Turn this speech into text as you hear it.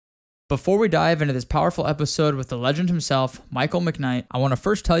Before we dive into this powerful episode with the legend himself, Michael McKnight, I want to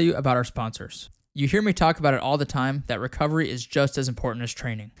first tell you about our sponsors. You hear me talk about it all the time that recovery is just as important as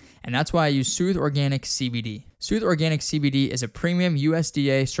training, and that's why I use Soothe Organic CBD. Soothe Organic CBD is a premium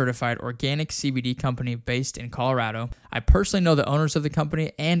USDA certified organic CBD company based in Colorado. I personally know the owners of the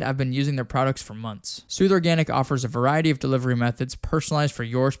company and I've been using their products for months. Soothe Organic offers a variety of delivery methods personalized for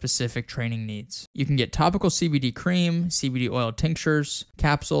your specific training needs. You can get topical CBD cream, CBD oil tinctures,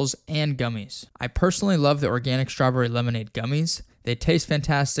 capsules, and gummies. I personally love the organic strawberry lemonade gummies. They taste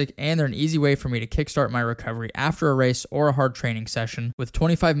fantastic, and they're an easy way for me to kickstart my recovery after a race or a hard training session with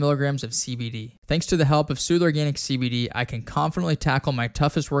 25 milligrams of CBD. Thanks to the help of Soothe Organic CBD, I can confidently tackle my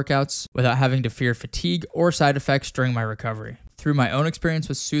toughest workouts without having to fear fatigue or side effects during my recovery. Through my own experience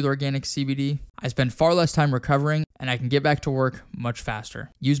with Soothe Organic CBD, I spend far less time recovering and I can get back to work much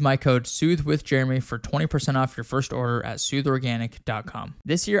faster. Use my code SOOTHEWITHJEREMY for 20% off your first order at SootheOrganic.com.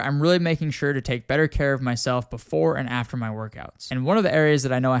 This year, I'm really making sure to take better care of myself before and after my workouts. And one of the areas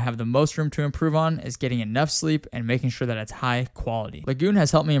that I know I have the most room to improve on is getting enough sleep and making sure that it's high quality. Lagoon has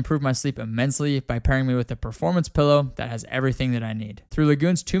helped me improve my sleep immensely by pairing me with a performance pillow that has everything that I need. Through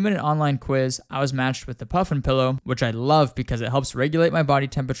Lagoon's 2-minute online quiz, I was matched with the Puffin pillow, which I love because it helps regulate my body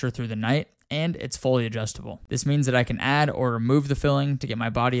temperature through the night, and it's fully adjustable. This means that I can add or remove the filling to get my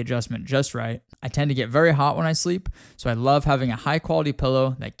body adjustment just right. I tend to get very hot when I sleep, so I love having a high quality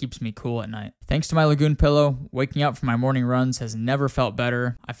pillow that keeps me cool at night. Thanks to my Lagoon pillow, waking up from my morning runs has never felt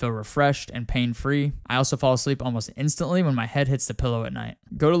better. I feel refreshed and pain-free. I also fall asleep almost instantly when my head hits the pillow at night.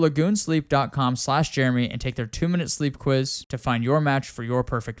 Go to lagoonsleep.com/Jeremy and take their 2-minute sleep quiz to find your match for your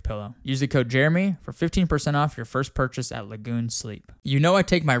perfect pillow. Use the code Jeremy for 15% off your first purchase at Lagoon Sleep. You know I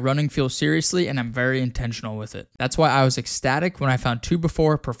take my running fuel seriously and I'm very intentional with it. That's why I was ecstatic when I found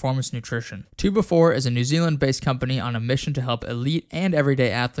 2Before Performance Nutrition. 2Before is a New Zealand-based company on a mission to help elite and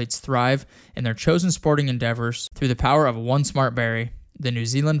everyday athletes thrive in their chosen sporting endeavors through the power of one smart berry, the New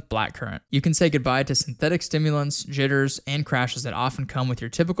Zealand blackcurrant. You can say goodbye to synthetic stimulants, jitters, and crashes that often come with your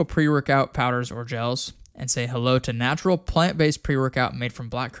typical pre-workout powders or gels, and say hello to natural plant-based pre-workout made from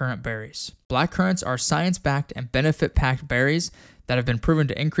blackcurrant berries. Blackcurrants are science-backed and benefit-packed berries that have been proven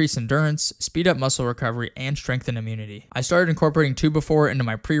to increase endurance, speed up muscle recovery, and strengthen immunity. I started incorporating 2Before into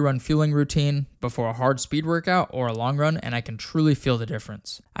my pre-run fueling routine before a hard speed workout or a long run, and I can truly feel the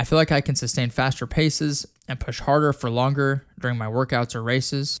difference. I feel like I can sustain faster paces and push harder for longer during my workouts or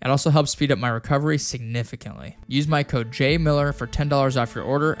races. It also helps speed up my recovery significantly. Use my code JMiller for $10 off your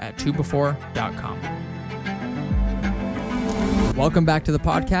order at 2Before.com. Welcome back to the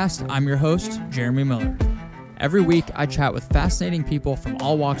podcast. I'm your host, Jeremy Miller. Every week, I chat with fascinating people from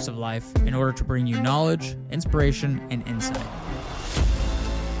all walks of life in order to bring you knowledge, inspiration, and insight.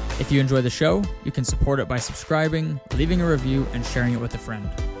 If you enjoy the show, you can support it by subscribing, leaving a review, and sharing it with a friend.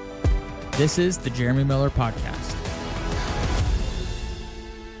 This is the Jeremy Miller Podcast.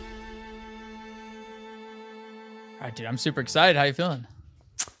 All right, dude, I'm super excited. How you feeling?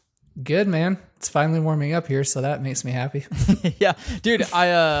 Good, man. It's finally warming up here, so that makes me happy. Yeah, dude,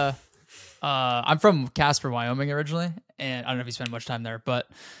 I'm from Casper, Wyoming originally, and I don't know if you spend much time there, but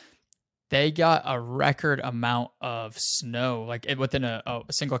they got a record amount of snow, like within a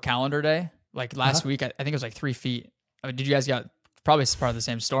single calendar day. Like last week, I think it was like 3 feet. I mean, did you guys got probably part of the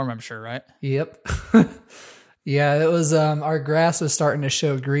same storm, I'm sure, right? Yep. Yeah, it was, our grass was starting to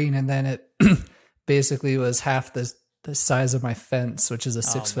show green, and then it basically was half the size of my fence, which is a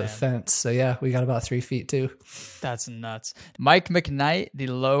 6-foot fence. So yeah, we got about 3 feet too. That's nuts. Mike McKnight, the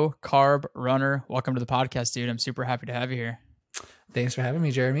low carb runner. Welcome to the podcast, dude. I'm super happy to have you here. Thanks for having me,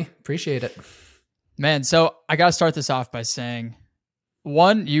 Jeremy. Appreciate it. Man, so I got to start this off by saying,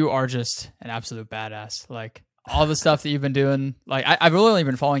 one, you are just an absolute badass. Like all the stuff that you've been doing, like I've really only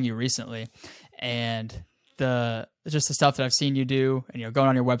been following you recently, and the stuff that I've seen you do, and going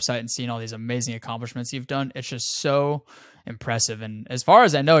on your website and seeing all these amazing accomplishments you've done, it's just so impressive. And as far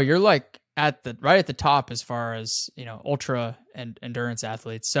as I know, you're like right at the top as far as ultra and endurance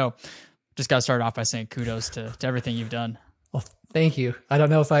athletes. So just got to start off by saying kudos to everything you've done. Well, thank you. I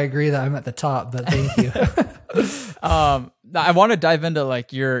don't know if I agree that I'm at the top, but thank you. I want to dive into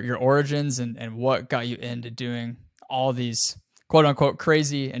like your origins and what got you into doing all these quote unquote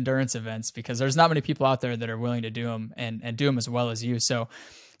crazy endurance events, because there's not many people out there that are willing to do them and do them as well as you. So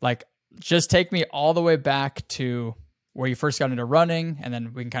like, just take me all the way back to where you first got into running, and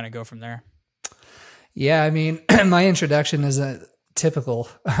then we can kind of go from there. Yeah. I mean, my introduction isn't typical.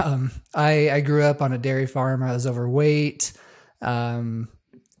 I grew up on a dairy farm. I was overweight. I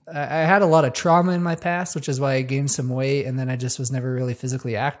had a lot of trauma in my past, which is why I gained some weight. And then I just was never really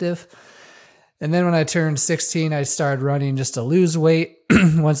physically active. And then when I turned 16, I started running just to lose weight.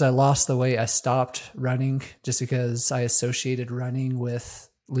 Once I lost the weight, I stopped running just because I associated running with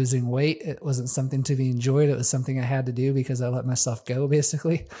losing weight. It wasn't something to be enjoyed. It was something I had to do because I let myself go,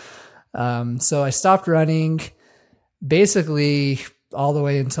 basically. So I stopped running basically all the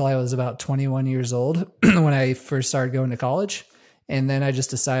way until I was about 21 years old when I first started going to college. And then I just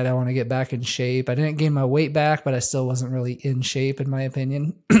decided I want to get back in shape. I didn't gain my weight back, but I still wasn't really in shape, in my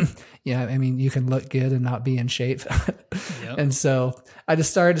opinion. Yeah, I mean, you can look good and not be in shape. Yep. And so I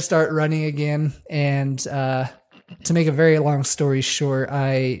just started to start running again. And to make a very long story short,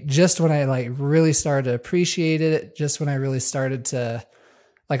 when I like really started to appreciate it, just when I really started to,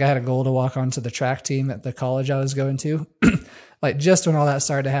 like I had a goal to walk onto the track team at the college I was going to. Like just when all that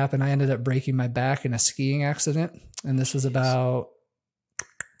started to happen, I ended up breaking my back in a skiing accident. And this was about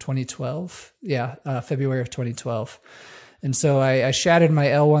 2012. Yeah, February of 2012. And so I shattered my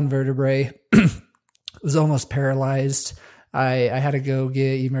L1 vertebrae, was almost paralyzed. I had to go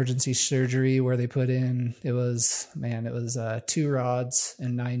get emergency surgery where they put in, it was 2 rods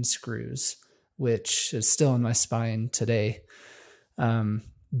and 9 screws, which is still in my spine today.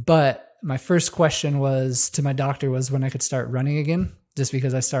 But my first question to my doctor was when I could start running again, just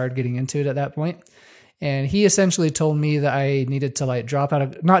because I started getting into it at that point. And he essentially told me that I needed to like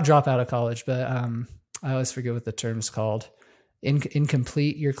not drop out of college, but I always forget what the term's called.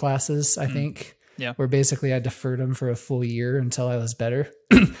 Incomplete your classes, I think. Yeah. Where basically I deferred them for a full year until I was better.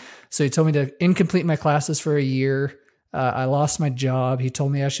 So he told me to incomplete my classes for a year. I lost my job. He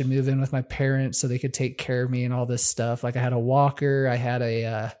told me I should move in with my parents so they could take care of me and all this stuff. Like I had a walker. I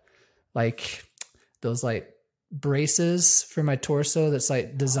had those braces for my torso that's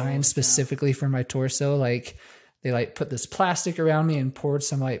like designed specifically for my torso. Like they like put this plastic around me and poured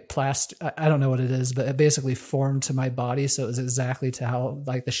some like plastic. I don't know what it is, but it basically formed to my body. So it was exactly to how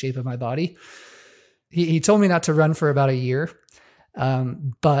like the shape of my body. He told me not to run for about a year.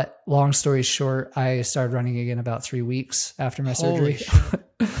 But long story short, I started running again about 3 weeks after my surgery.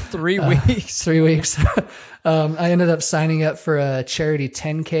 3 weeks. 3 weeks. I ended up signing up for a charity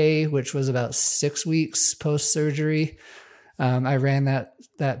 10K, which was about 6 weeks post-surgery. I ran that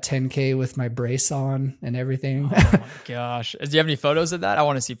 10K with my brace on and everything. Oh my gosh. Do you have any photos of that? I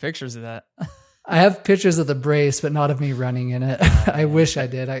want to see pictures of that. I have pictures of the brace, but not of me running in it. I wish I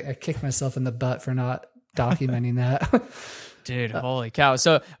did. I kicked myself in the butt for not documenting that. Dude, holy cow.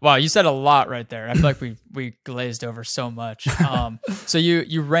 So, wow, you said a lot right there. I feel like we glazed over so much. So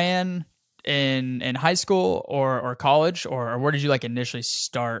you ran in high school or college, or where did you like initially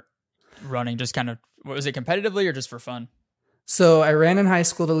start running? Just kind of, was it competitively or just for fun? So I ran in high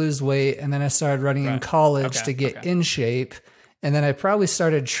school to lose weight, and then I started running in college to get in shape. And then I probably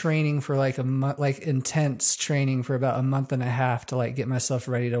started training for like a month, like intense training for about a month and a half to like get myself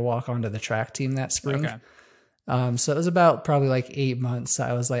ready to walk onto the track team that spring. Okay. So it was about probably like 8 months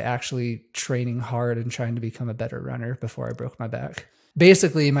I was like actually training hard and trying to become a better runner before I broke my back.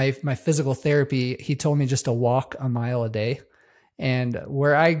 Basically, my physical therapy, he told me just to walk a mile a day. And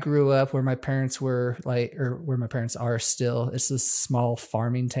where I grew up, where my parents were like, or where my parents are still, it's this small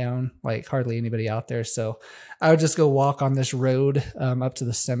farming town, like hardly anybody out there. So I would just go walk on this road up to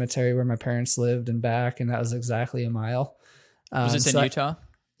the cemetery where my parents lived and back. And that was exactly a mile. Was this in Utah?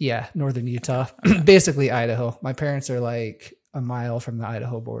 Yeah, northern Utah, basically Idaho. My parents are like a mile from the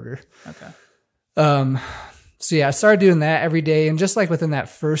Idaho border. Okay. So yeah, I started doing that every day. And just like within that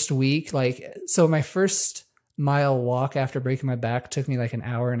first week, so my first mile walk after breaking my back took me like an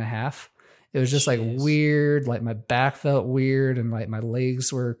hour and a half. It was just like weird. Like my back felt weird and like my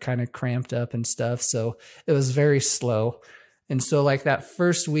legs were kind of cramped up and stuff. So it was very slow. And so like that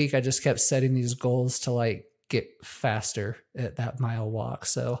first week, I just kept setting these goals to like get faster at that mile walk.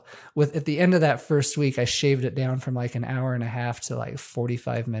 So at the end of that first week, I shaved it down from like an hour and a half to like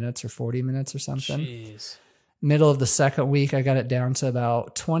 45 minutes or 40 minutes or something. Jeez. Middle of the second week, I got it down to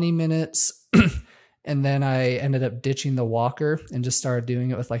about 20 minutes. And then I ended up ditching the walker and just started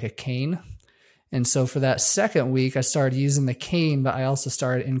doing it with like a cane. And so for that second week, I started using the cane, but I also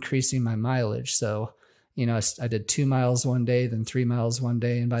started increasing my mileage. So, you know, I did 2 miles one day, then 3 miles one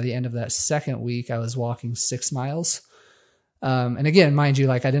day. And by the end of that second week, I was walking 6 miles. And again, mind you,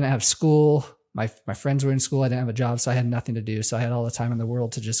 like I didn't have school. My friends were in school. I didn't have a job, so I had nothing to do. So I had all the time in the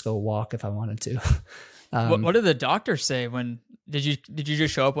world to just go walk if I wanted to. What did the doctor say when did you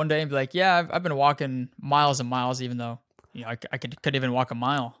just show up one day and be like, yeah, I've been walking miles and miles, even though, you know, I couldn't even walk a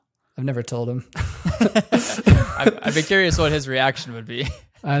mile? I've never told him. I'd be curious what his reaction would be.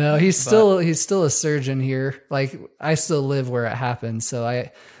 I know he's still a surgeon here. Like I still live where it happened. So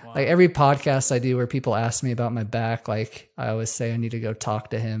like every podcast I do where people ask me about my back, like I always say I need to go talk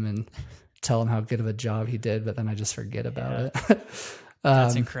to him and tell him how good of a job he did, but then I just forget about it.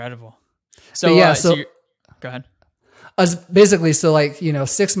 That's incredible. So go ahead. I was basically, so like,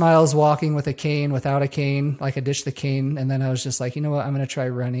 6 miles walking with a cane, without a cane, like I ditched the cane. And then I was just like, you know what, I'm going to try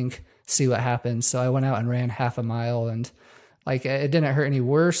running, see what happens. So I went out and ran half a mile, and like, it didn't hurt any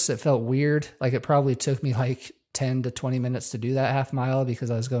worse. It felt weird. Like it probably took me like 10 to 20 minutes to do that half mile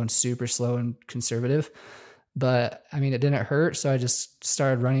because I was going super slow and conservative. But I mean, it didn't hurt. So I just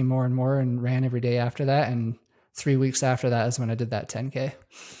started running more and more and ran every day after that. And 3 weeks after that is when I did that 10K.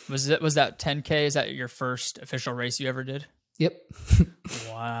 Was that 10K? Is that your first official race you ever did? Yep.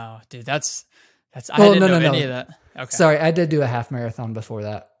 Wow, dude, that's. I didn't know any of that. Okay. Sorry, I did do a half marathon before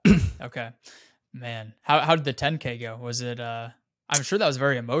that. Okay, man, how did the 10K go? Was it? I'm sure that was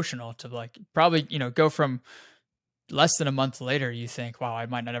very emotional to like probably go from less than a month later. You think, wow, I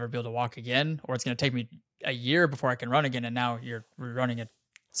might not ever be able to walk again, or it's going to take me a year before I can run again, and now you're running a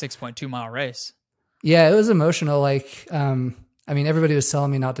 6.2 mile race. Yeah, it was emotional. Like, I mean, everybody was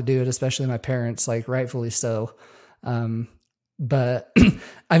telling me not to do it, especially my parents, like rightfully so. But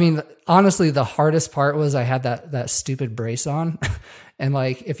I mean, honestly, the hardest part was I had that stupid brace on. And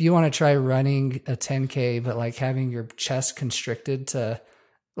like, if you want to try running a 10K, but like having your chest constricted to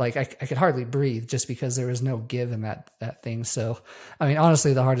like, I could hardly breathe just because there was no give in that thing. So, I mean,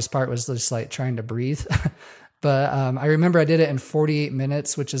 honestly, the hardest part was just like trying to breathe. But I remember I did it in 48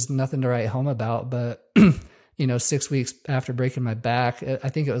 minutes, which is nothing to write home about. But 6 weeks after breaking my back, I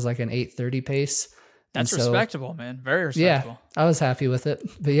think it was like an 8:30 pace. That's respectable, man. Very respectable. Yeah, I was happy with it.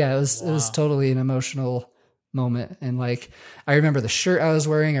 But yeah, it was totally an emotional moment. And like, I remember the shirt I was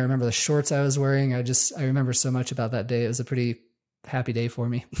wearing. I remember the shorts I was wearing. I remember so much about that day. It was a pretty happy day for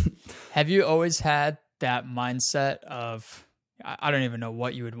me. Have you always had that mindset of, I don't even know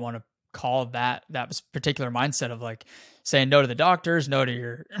what you would want to call that particular mindset of like saying no to the doctors, no to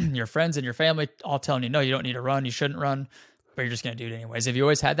your friends and your family, all telling you, no, you don't need to run, you shouldn't run, but you're just going to do it anyways. Have you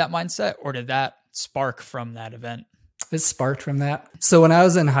always had that mindset, or did that spark from that event? It sparked from that. So when I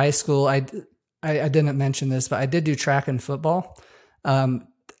was in high school, I didn't mention this, but I did do track and football.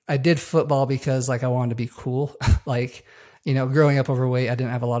 I did football because like I wanted to be cool. Like, growing up overweight, I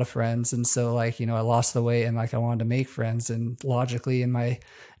didn't have a lot of friends. And so like, I lost the weight and like I wanted to make friends. And logically, in my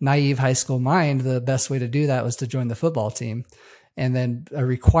naive high school mind, the best way to do that was to join the football team. And then a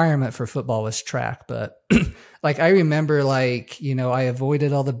requirement for football was track. But like, I remember like, I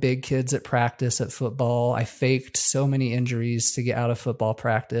avoided all the big kids at practice at football. I faked so many injuries to get out of football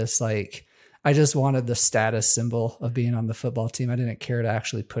practice. Like, I just wanted the status symbol of being on the football team. I didn't care to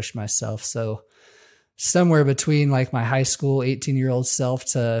actually push myself. So somewhere between like my high school 18-year-old self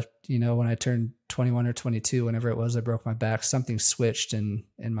to, when I turned 21 or 22, whenever it was, I broke my back, something switched in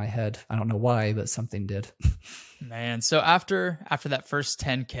my head. I don't know why, but something did. Man. So after that first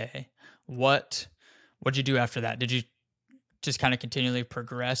 10K, what'd you do after that? Did you just kind of continually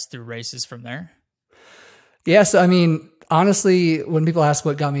progress through races from there? Yeah. So, I mean, honestly, when people ask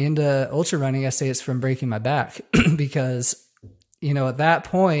what got me into ultra running, I say it's from breaking my back because at that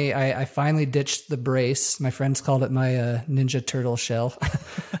point, I finally ditched the brace. My friends called it my Ninja Turtle shell.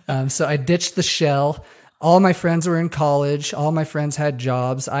 So I ditched the shell. All my friends were in college. All my friends had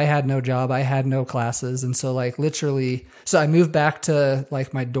jobs. I had no job. I had no classes. And so like literally, so I moved back to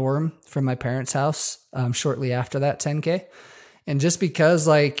like my dorm from my parents' house shortly after that 10K. And just because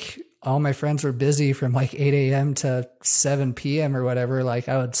like all my friends were busy from like 8 a.m. to 7 p.m. or whatever, like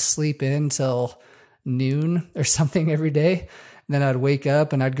I would sleep in till noon or something every day. Then I'd wake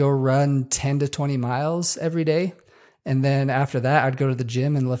up and I'd go run 10 to 20 miles every day. And then after that, I'd go to the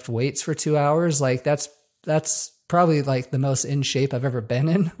gym and lift weights for 2 hours. Like that's probably like the most in shape I've ever been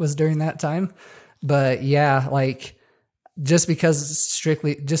in was during that time. But yeah, like just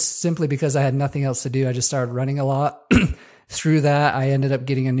simply because I had nothing else to do, I just started running a lot. Through that, I ended up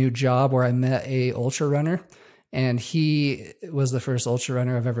getting a new job where I met a ultra runner, and he was the first ultra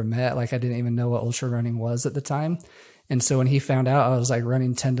runner I've ever met. Like I didn't even know what ultra running was at the time. And so when he found out I was like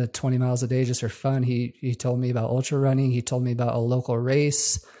running 10 to 20 miles a day just for fun, he told me about ultra running. He told me about a local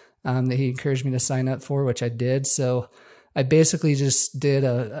race that he encouraged me to sign up for, which I did. So I basically just did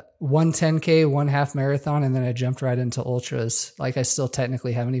one 10K, one half marathon, and then I jumped right into ultras. Like I still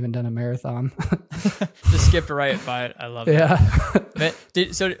technically haven't even done a marathon. Just skipped right by it. I love it.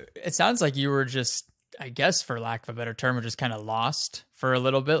 Yeah. So it sounds like you were just, I guess for lack of a better term, just kind of lost for a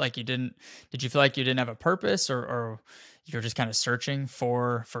little bit. Like did you feel like you didn't have a purpose, or you're just kind of searching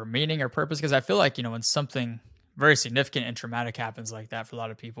for meaning or purpose? Because I feel like, when something very significant and traumatic happens like that for a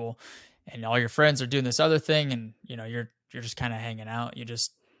lot of people, and all your friends are doing this other thing, and you're just kind of hanging out, you're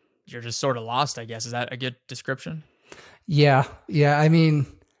just sort of lost, I guess. Is that a good description? Yeah. I mean,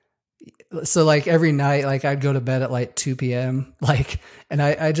 So like every night, like I'd go to bed at like 2 p.m. And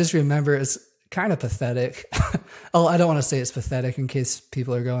I just remember it's kind of pathetic. Oh, I don't want to say it's pathetic in case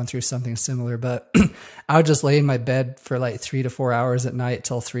people are going through something similar, but I would just lay in my bed for like 3 to 4 hours at night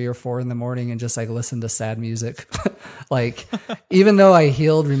till 3 or 4 in the morning and just like listen to sad music. Like, even though I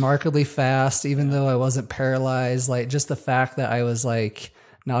healed remarkably fast, even though I wasn't paralyzed, like just the fact that I was like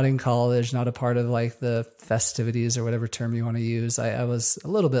not in college, not a part of like the festivities or whatever term you want to use, I was a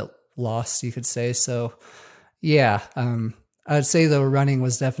little bit lost, you could say. So yeah, I'd say though running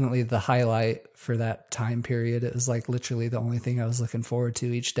was definitely the highlight for that time period. It was like literally the only thing I was looking forward to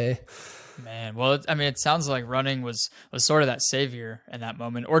each day. Man, well, I mean, it sounds like running was sort of that savior in that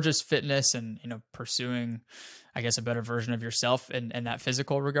moment, or just fitness and, pursuing, I guess, a better version of yourself in that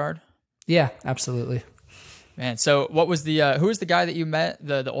physical regard. Yeah, absolutely. Man, so what was who was the guy that you met,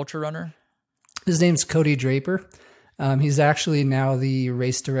 the ultra runner? His name's Cody Draper. He's actually now the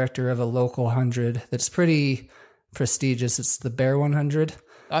race director of a local 100 that's pretty prestigious. It's the Bear 100.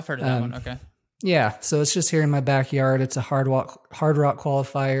 I've heard of that one. Okay. Yeah, so it's just here in my backyard. It's a hard rock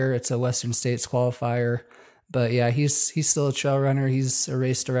qualifier. It's a Western States qualifier. But yeah, he's still a trail runner. He's a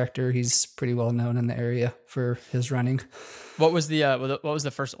race director. He's pretty well known in the area for his running. What was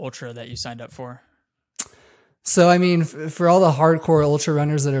the first ultra that you signed up for? So, I mean, for all the hardcore ultra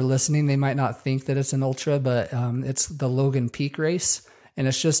runners that are listening, they might not think that it's an ultra, but it's the Logan Peak race. And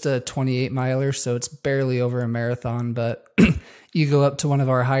it's just a 28 miler, so it's barely over a marathon, but you go up to one of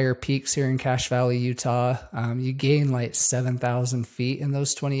our higher peaks here in Cache Valley, Utah. You gain like 7,000 feet in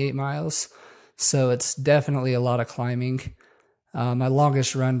those 28 miles. So it's definitely a lot of climbing. My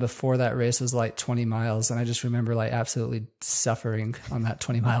longest run before that race was like 20 miles. And I just remember like absolutely suffering on that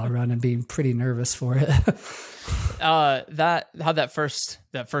 20-mile run and being pretty nervous for it. How'd that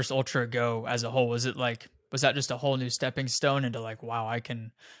first ultra go as a whole? Was that just a whole new stepping stone into like, wow, I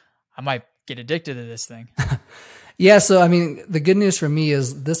might get addicted to this thing? Yeah. So, I mean, the good news for me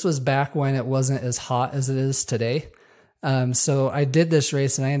is this was back when it wasn't as hot as it is today. So I did this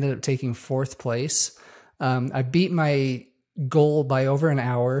race and I ended up taking 4th place. I beat my goal by over an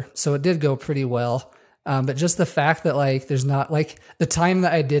hour. So it did go pretty well. But just the fact that like, there's not like the time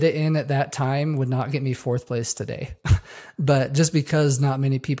that I did it in at that time would not get me 4th place today. But just because not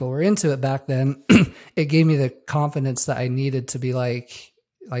many people were into it back then, it gave me the confidence that I needed to be like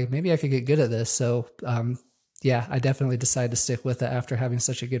maybe I could get good at this. So, yeah, I definitely decided to stick with it after having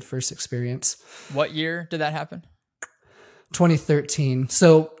such a good first experience. What year did that happen? 2013.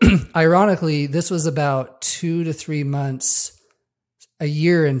 So ironically, this was about 2 to 3 months, a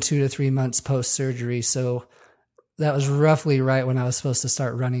year and 2 to 3 months post-surgery. So that was roughly right when I was supposed to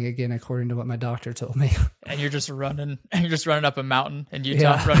start running again, according to what my doctor told me. And you're just running up a mountain in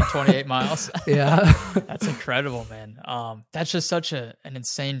Utah, running 28 miles. Yeah. That's incredible, man. That's just such an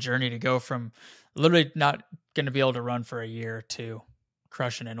insane journey to go from literally not going to be able to run for a year to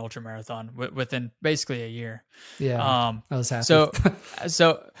crushing an ultra marathon within basically a year. Yeah. I was happy.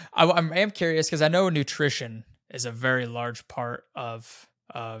 So I am curious because I know nutrition is a very large part of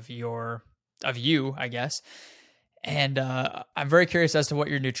you, I guess. And I'm very curious as to what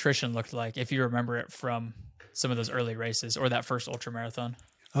your nutrition looked like, if you remember it from some of those early races or that first ultra marathon.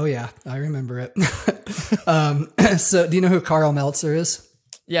 Oh yeah, I remember it. So do you know who Carl Meltzer is?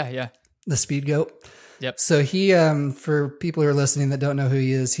 Yeah. The speed goat. Yep. So he, for people who are listening that don't know who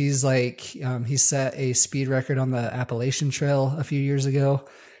he is, he's like, he set a speed record on the Appalachian Trail a few years ago.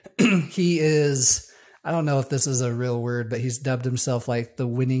 He is, I don't know if this is a real word, but he's dubbed himself like the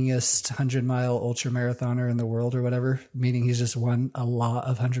winningest 100-mile ultra marathoner in the world or whatever, meaning he's just won a lot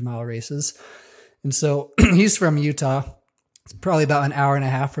of 100-mile races. And so he's from Utah. It's probably about an hour and a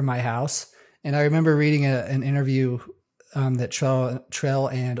half from my house. And I remember reading an interview that Trail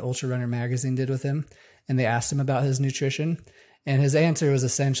and Ultra Runner magazine did with him. And they asked him about his nutrition. And his answer was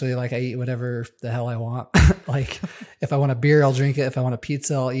essentially like, I eat whatever the hell I want. Like if I want a beer, I'll drink it. If I want a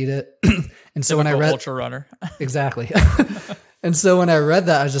pizza, I'll eat it. And so when I read ultra runner, exactly. And so when I read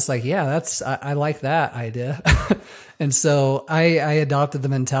that, I was just like, yeah, I like that idea. And so I adopted the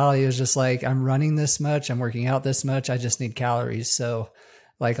mentality. It was just like, I'm running this much, I'm working out this much, I just need calories. So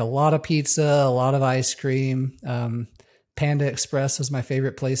like a lot of pizza, a lot of ice cream. Panda Express was my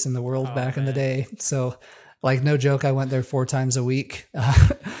favorite place in the world back in the day. So like, no joke, I went there 4 times a week.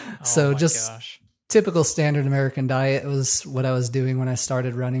 So just typical standard American diet was what I was doing when I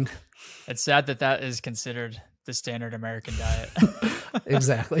started running. It's sad that is considered the standard American diet.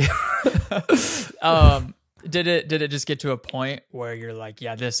 Exactly. Did it just get to a point where you're like,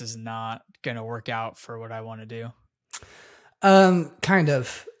 yeah, this is not going to work out for what I want to do? Kind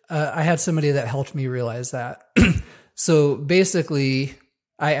of. I had somebody that helped me realize that. So basically,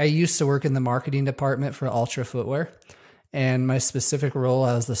 I used to work in the marketing department for Ultra Footwear. And my specific role,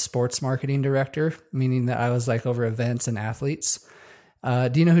 I was the sports marketing director, meaning that I was like over events and athletes.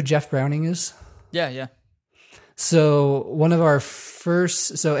 Do you know who Jeff Browning is? Yeah. So one of our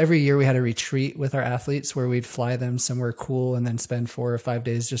so every year we had a retreat with our athletes where we'd fly them somewhere cool and then spend 4 or 5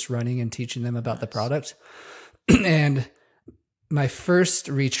 days just running and teaching them about the product. And my first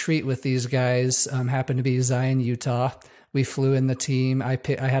retreat with these guys happened to be Zion, Utah. We flew in the team. I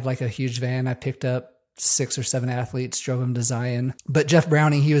had like a huge van. I picked up 6 or 7 athletes, drove them to Zion. But Jeff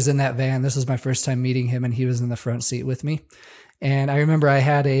Browning, he was in that van. This was my first time meeting him, and he was in the front seat with me. And I remember I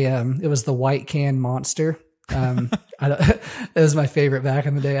had it was the White Can Monster. It was my favorite back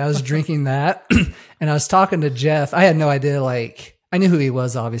in the day. I was drinking that, and I was talking to Jeff. I had no idea, like, I knew who he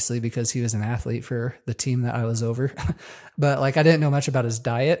was, obviously, because he was an athlete for the team that I was over. But like, I didn't know much about his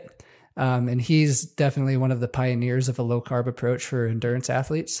diet. And he's definitely one of the pioneers of a low carb approach for endurance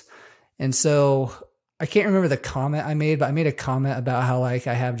athletes. And so I can't remember the comment I made, but I made a comment about how like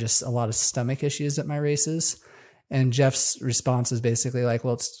I have just a lot of stomach issues at my races. And Jeff's response is basically like,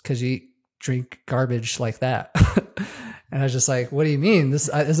 well, it's because you drink garbage like that. And I was just like, what do you mean?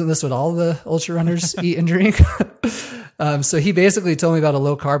 Isn't this what all the ultra runners eat and drink? So he basically told me about a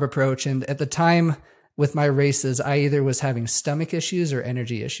low carb approach. And at the time with my races, I either was having stomach issues or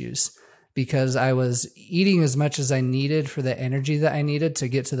energy issues because I was eating as much as I needed for the energy that I needed to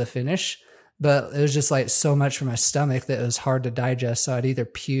get to the finish. But it was just like so much for my stomach that it was hard to digest. So I'd either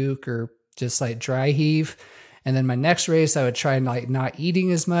puke or just like dry heave. And then my next race, I would try like not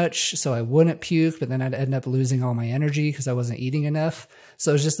eating as much so I wouldn't puke, but then I'd end up losing all my energy because I wasn't eating enough.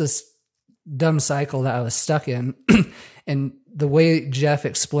 So it was just this dumb cycle that I was stuck in. And the way Jeff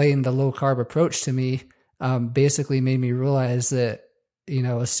explained the low carb approach to me basically made me realize that, you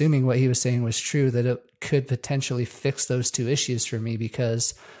know, assuming what he was saying was true, that it could potentially fix those 2 issues for me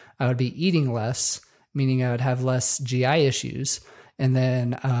because I would be eating less, meaning I would have less GI issues. And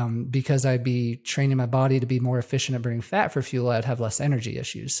then because I'd be training my body to be more efficient at burning fat for fuel, I'd have less energy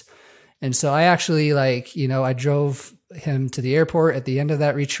issues. And so I actually I drove him to the airport at the end of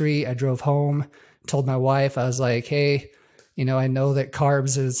that retreat. I drove home, told my wife, I was like, hey, I know that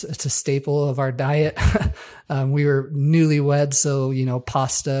carbs it's a staple of our diet. We were newlyweds. So,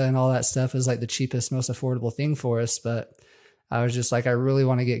 pasta and all that stuff is like the cheapest, most affordable thing for us. But I was just like, I really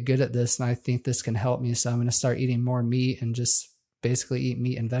want to get good at this. And I think this can help me. So I'm going to start eating more meat and just basically eat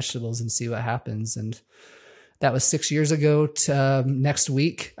meat and vegetables and see what happens. And that was 6 years ago. Next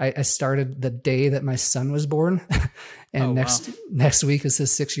week, I started the day that my son was born. And next week is his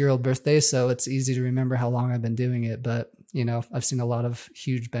 6-year-old birthday. So it's easy to remember how long I've been doing it. But, I've seen a lot of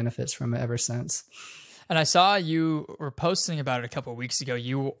huge benefits from it ever since. And I saw you were posting about it a couple of weeks ago.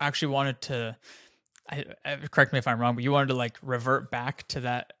 You actually wanted to, correct me if I'm wrong, but you wanted to like revert back to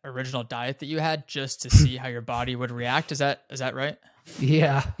that original diet that you had just to see how your body would react. Is that right?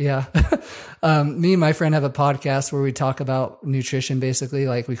 Yeah. Me and my friend have a podcast where we talk about nutrition, basically,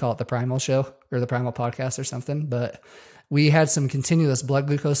 like we call it the Primal Show or the Primal Podcast or something. But we had some continuous blood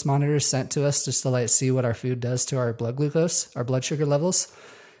glucose monitors sent to us just to like see what our food does to our blood glucose, our blood sugar levels.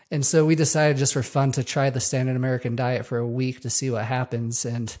 And so we decided just for fun to try the standard American diet for a week to see what happens.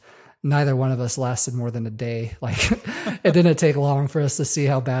 And neither one of us lasted more than a day. Like it didn't take long for us to see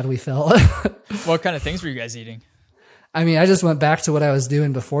how bad we felt. What kind of things were you guys eating? I mean, I just went back to what I was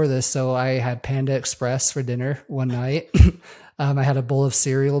doing before this. So I had Panda Express for dinner one night. I had a bowl of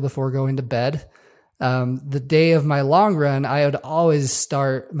cereal before going to bed. The day of my long run, I would always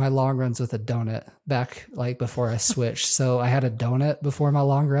start my long runs with a donut back like before I switched. So I had a donut before my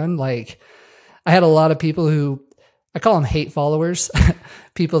long run. Like I had a lot of people who I call them hate followers,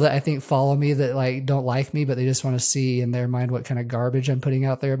 people that I think follow me that like don't like me, but they just want to see in their mind what kind of garbage I'm putting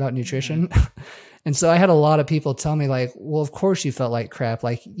out there about nutrition. And so I had a lot of people tell me like, well, of course you felt like crap.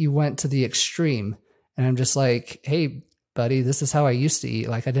 Like you went to the extreme. And I'm just like, hey, buddy, this is how I used to eat.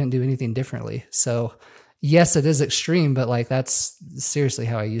 Like I didn't do anything differently. So yes, it is extreme, but like that's seriously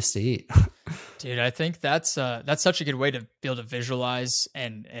how I used to eat. Dude, I think that's such a good way to be able to visualize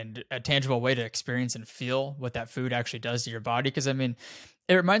and a tangible way to experience and feel what that food actually does to your body. Cause I mean,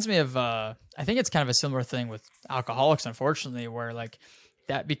 it reminds me of, I think it's kind of a similar thing with alcoholics, unfortunately, where like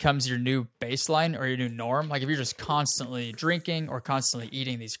that becomes your new baseline or your new norm. Like if you're just constantly drinking or constantly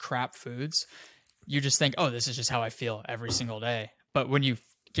eating these crap foods, you just think, oh, this is just how I feel every single day. But when you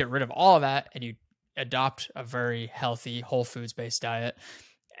get rid of all of that and you adopt a very healthy, whole foods based diet,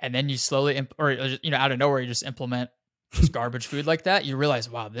 and then you slowly, out of nowhere, you just implement just garbage food like that, you realize,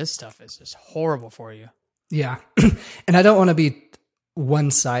 wow, this stuff is just horrible for you. Yeah. And I don't want to be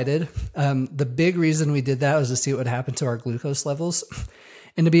one-sided. The big reason we did that was to see what would happen to our glucose levels.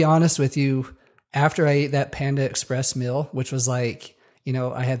 And to be honest with you, after I ate that Panda Express meal, which was like,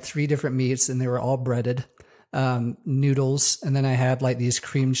 I had 3 different meats and they were all breaded, noodles. And then I had like these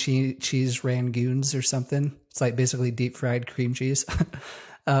cream cheese rangoons or something. It's like basically deep fried cream cheese.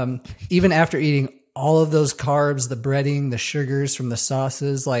 Even after eating all of those carbs, the breading, the sugars from the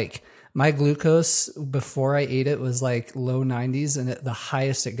sauces, like my glucose before I ate it was like low 90s, and the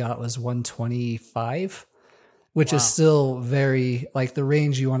highest it got was 125, which is still very, like, the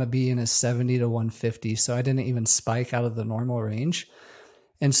range you want to be in is 70 to 150. So I didn't even spike out of the normal range.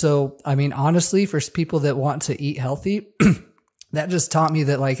 And so, I mean, honestly, for people that want to eat healthy, that just taught me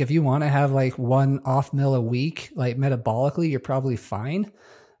that, like, if you want to have like one off meal a week, like metabolically, you're probably fine.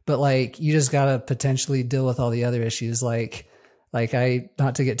 But like, you just got to potentially deal with all the other issues. Like I,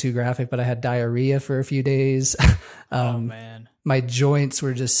 not to get too graphic, but I had diarrhea for a few days. Oh man. My joints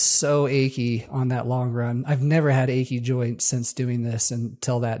were just so achy on that long run. I've never had achy joints since doing this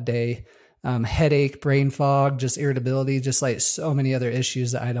until that day. Headache, brain fog, just irritability, just like so many other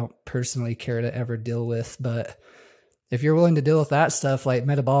issues that I don't personally care to ever deal with. But if you're willing to deal with that stuff, like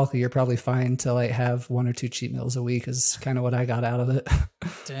metabolically, you're probably fine to like have 1 or 2 cheat meals a week is kind of what I got out of it.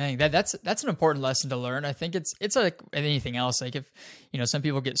 Dang, that's an important lesson to learn. I think it's like anything else. Like if, some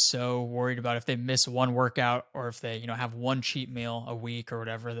people get so worried about if they miss one workout or if they, have one cheat meal a week or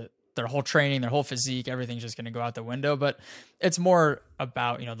whatever, that their whole training, their whole physique, everything's just going to go out the window. But it's more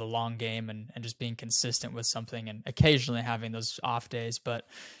about, the long game and just being consistent with something and occasionally having those off days. But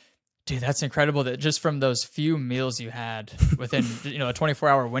dude, that's incredible that just from those few meals you had within, a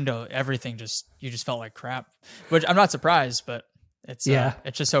 24-hour window, you just felt like crap, which I'm not surprised, but it's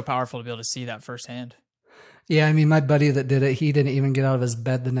just so powerful to be able to see that firsthand. Yeah. I mean, my buddy that did it, he didn't even get out of his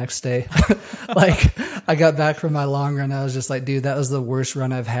bed the next day. Like I got back from my long run. I was just like, dude, that was the worst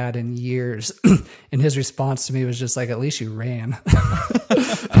run I've had in years. And his response to me was just like, at least you ran.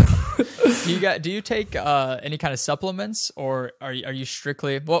 Do you take any kind of supplements, or are you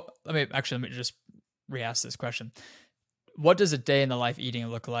strictly, well, let me just re-ask this question. What does a day in the life eating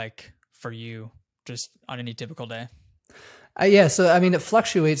look like for you just on any typical day? Yeah. So, I mean, it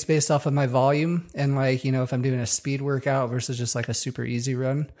fluctuates based off of my volume and like, if I'm doing a speed workout versus just like a super easy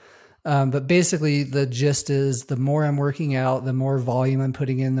run. But basically the gist is the more I'm working out, the more volume I'm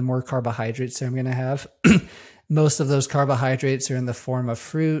putting in, the more carbohydrates I'm going to have. Most of those carbohydrates are in the form of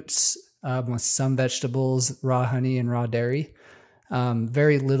fruits, with some vegetables, raw honey, and raw dairy.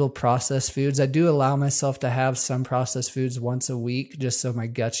 Very little processed foods. I do allow myself to have some processed foods once a week, just so my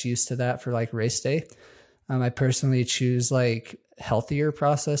gut's used to that for like race day. I personally choose like healthier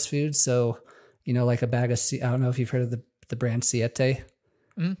processed foods. So, like a bag of, I don't know if you've heard of the brand Siete.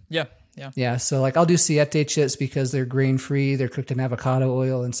 Yeah. Yeah. So like I'll do Siete chips because they're grain free. They're cooked in avocado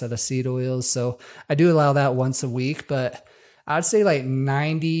oil instead of seed oils. So I do allow that once a week, but I'd say like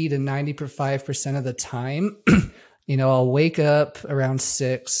 90 to 95% of the time, I'll wake up around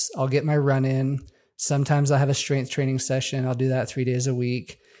 6, I'll get my run in. Sometimes I have a strength training session. I'll do that 3 days a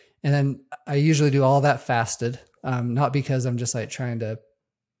week. And then I usually do all that fasted. Not because I'm just like trying to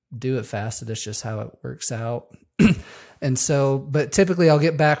do it fasted. It's just how it works out. And so, but typically I'll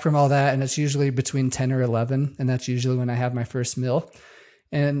get back from all that and it's usually between 10 or 11. And that's usually when I have my first meal.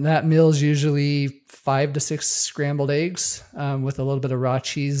 And that meal is usually 5 to 6 scrambled eggs, with a little bit of raw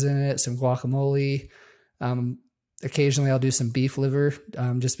cheese in it, some guacamole. Occasionally I'll do some beef liver,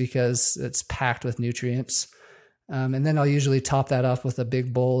 just because it's packed with nutrients. And then I'll usually top that off with a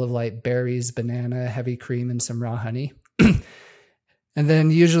big bowl of like berries, banana, heavy cream, and some raw honey. And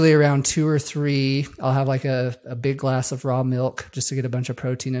then usually around 2 or 3, I'll have like a big glass of raw milk just to get a bunch of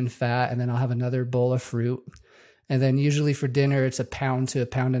protein and fat. And then I'll have another bowl of fruit. And then usually for dinner, it's 1 pound to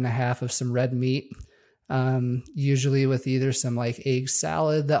 1.5 pounds of some red meat. Usually with either some like egg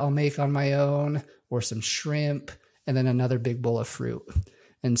salad that I'll make on my own or some shrimp, and then another big bowl of fruit.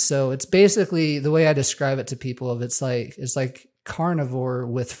 And so it's basically the way I describe it to people, it's like carnivore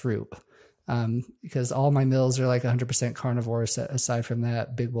with fruit. Because all my meals are like 100% carnivore aside from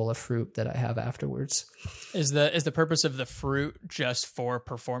that big bowl of fruit that I have afterwards. Is the purpose of the fruit just for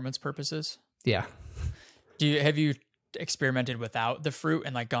performance purposes? Yeah. Have you experimented without the fruit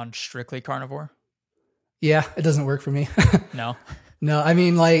and like gone strictly carnivore? Yeah, it doesn't work for me. No. I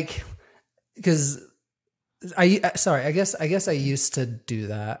mean, like, because I guess I used to do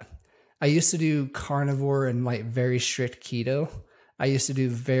that. I used to do carnivore and like very strict keto. I used to do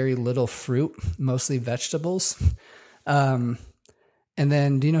very little fruit, mostly vegetables. And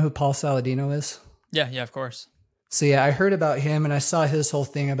then, do you know who Paul Saladino is? Yeah, of course. So yeah, I heard about him and I saw his whole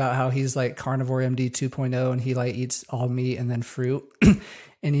thing about how he's like carnivore MD 2.0 and he like eats all meat and then fruit.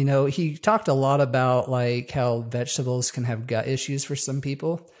 And, he talked a lot about like how vegetables can have gut issues for some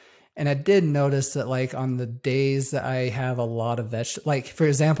people. And I did notice that like on the days that I have a lot of vegetables, like for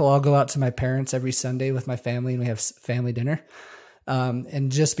example, I'll go out to my parents every Sunday with my family and we have family dinner.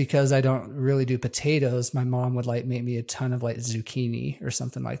 And just because I don't really do potatoes, my mom would like make me a ton of like zucchini or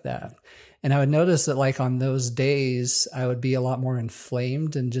something like that. And I would notice that like on those days, I would be a lot more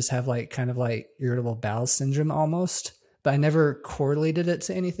inflamed and just have like kind of like irritable bowel syndrome almost. But I never correlated it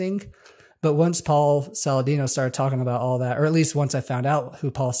to anything. But once Paul Saladino started talking about all that, or at least once I found out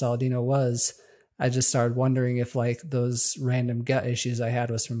who Paul Saladino was, I just started wondering if like those random gut issues I had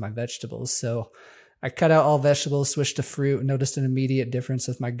was from my vegetables. So I cut out all vegetables, switched to fruit, and noticed an immediate difference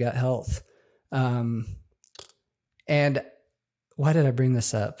with my gut health. And why did I bring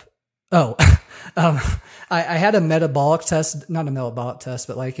this up? Oh, I had a metabolic test, not a metabolic test,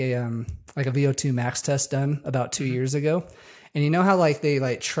 but like a VO2 max test done about 2 years ago. And you know how like they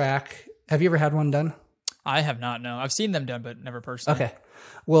like track, have you ever had one done? I have not, no. I've seen them done, but never personally. Okay.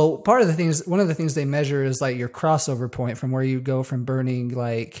 Well, one of the things they measure is like your crossover point from where you go from burning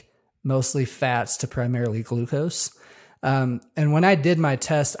like mostly fats to primarily glucose. And when I did my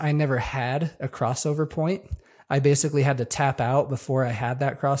test, I never had a crossover point. I basically had to tap out before I had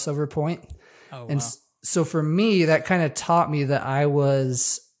that crossover point. Oh, wow. And so for me, that kind of taught me that I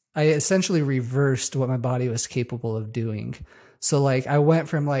essentially reversed what my body was capable of doing. So like I went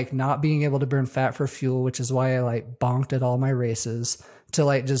from like not being able to burn fat for fuel, which is why I like bonked at all my races, to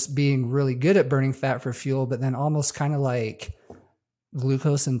like just being really good at burning fat for fuel, but then almost kind of like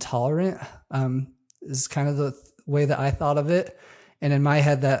glucose intolerant, is kind of the way that I thought of it. And in my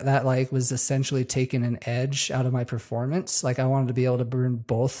head, that like was essentially taking an edge out of my performance. Like I wanted to be able to burn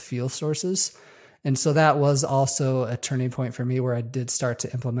both fuel sources. And so that was also a turning point for me where I did start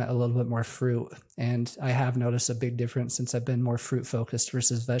to implement a little bit more fruit. And I have noticed a big difference since I've been more fruit focused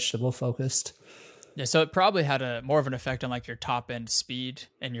versus vegetable focused. Yeah, so it probably had more of an effect on like your top end speed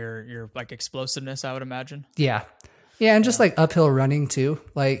and your like explosiveness, I would imagine. Yeah. Yeah. And just like uphill running too.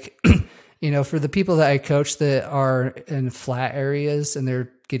 Like, for the people that I coach that are in flat areas and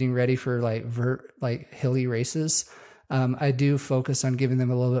they're getting ready for like hilly races, I do focus on giving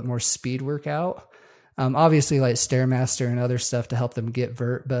them a little bit more speed workout. Obviously like Stairmaster and other stuff to help them get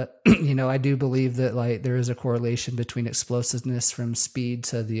vert. But, I do believe that like there is a correlation between explosiveness from speed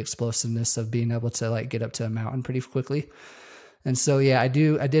to the explosiveness of being able to like get up to a mountain pretty quickly. And so, yeah, I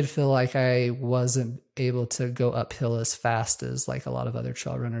did feel like I wasn't able to go uphill as fast as like a lot of other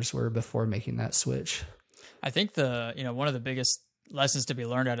trail runners were before making that switch. I think one of the biggest lessons to be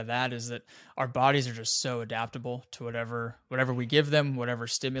learned out of that is that our bodies are just so adaptable to whatever we give them, whatever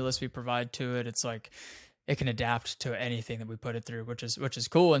stimulus we provide to it. It's like it can adapt to anything that we put it through, which is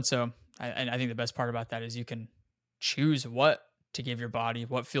cool. And so I think the best part about that is you can choose what to give your body,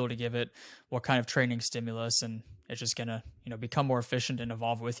 what fuel to give it, what kind of training stimulus, and it's just gonna become more efficient and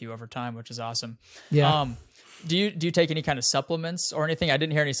evolve with you over time, which is awesome. Yeah. Do you take any kind of supplements or anything? I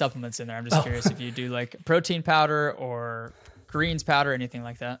didn't hear any supplements in there. I'm just curious if you do like protein powder or greens powder, anything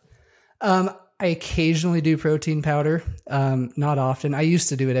like that. I occasionally do protein powder. Not often. I used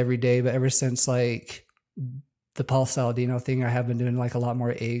to do it every day, but ever since like the Paul Saladino thing, I have been doing like a lot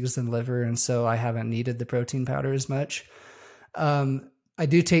more eggs than liver. And so I haven't needed the protein powder as much. I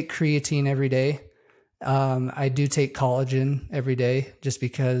do take creatine every day. I do take collagen every day just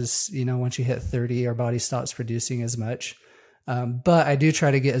because, once you hit 30, our body stops producing as much. But I do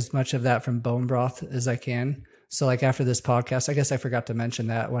try to get as much of that from bone broth as I can. So like after this podcast, I guess I forgot to mention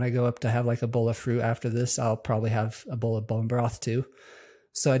that when I go up to have like a bowl of fruit after this, I'll probably have a bowl of bone broth too.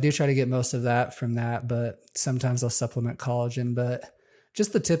 So I do try to get most of that from that, but sometimes I'll supplement collagen, but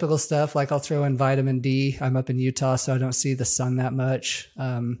just the typical stuff. Like I'll throw in vitamin D. I'm up in Utah, so I don't see the sun that much.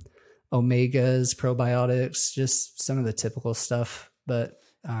 Omegas, probiotics, just some of the typical stuff. But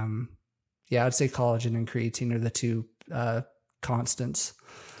I'd say collagen and creatine are the two constants.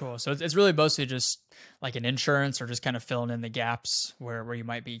 Cool. So it's really mostly just like an insurance or just kind of filling in the gaps where you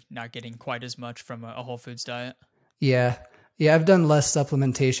might be not getting quite as much from a whole foods diet. Yeah. Yeah, I've done less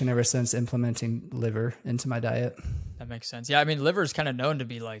supplementation ever since implementing liver into my diet. That makes sense. Yeah, I mean, liver is kind of known to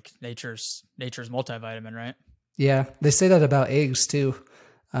be like nature's multivitamin, right? Yeah, they say that about eggs too.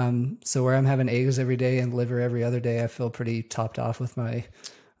 So where I'm having eggs every day and liver every other day, I feel pretty topped off with my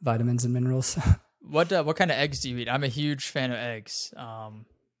vitamins and minerals. What kind of eggs do you eat? I'm a huge fan of eggs,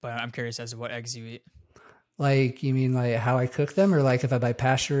 but I'm curious as to what eggs you eat. Like, you mean like how I cook them, or like if I buy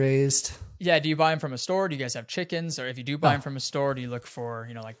pasture raised? Yeah, do you buy them from a store? Do you guys have chickens? Or if you do buy them from a store, do you look for,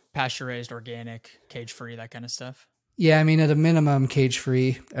 like pasture raised, organic, cage free, that kind of stuff? Yeah, I mean, at a minimum, cage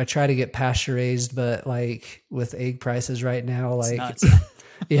free. I try to get pasture raised, but like with egg prices right now, like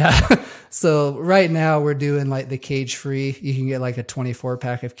Yeah. So right now we're doing like the cage free. You can get like a 24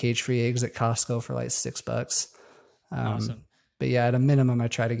 pack of cage free eggs at Costco for like $6. Awesome. But yeah, at a minimum, I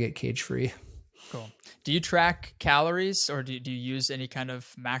try to get cage free. Cool. Do you track calories, or do you use any kind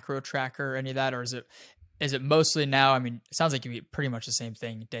of macro tracker or any of that? Or is it mostly now? I mean, it sounds like you eat pretty much the same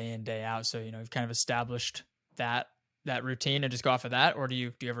thing day in, day out. So, you've kind of established that routine and just go off of that. Or do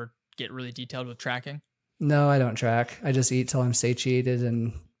you ever get really detailed with tracking? No, I don't track. I just eat till I'm satiated.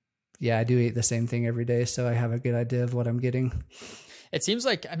 And yeah, I do eat the same thing every day. So I have a good idea of what I'm getting. It seems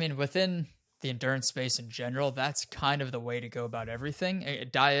like, I mean, within the endurance space in general, that's kind of the way to go about everything.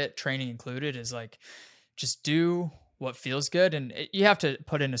 Diet, training included, is like, just do what feels good. And you have to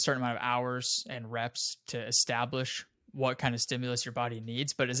put in a certain amount of hours and reps to establish what kind of stimulus your body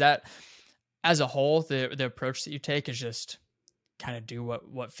needs. But is that, as a whole, the approach that you take is just kind of do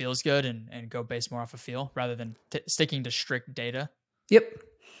what feels good and go based more off of feel rather than sticking to strict data? Yep.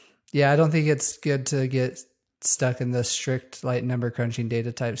 Yeah, I don't think it's good to get stuck in the strict like number crunching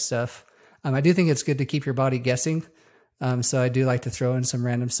data type stuff. I do think it's good to keep your body guessing. So I do like to throw in some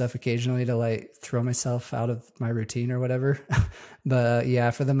random stuff occasionally to like throw myself out of my routine or whatever. But yeah,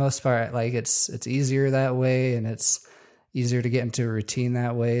 for the most part, like it's easier that way, and it's easier to get into a routine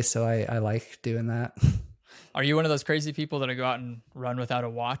that way. So I like doing that. Are you one of those crazy people that go out and run without a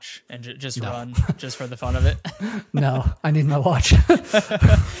watch and just run just for the fun of it? No, I need my watch.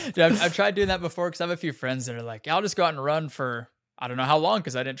 Dude, I've tried doing that before because I have a few friends that are like, I'll just go out and run for I don't know how long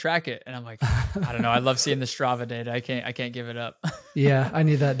because I didn't track it. And I'm like, I don't know. I love seeing the Strava data. I can't give it up. Yeah, I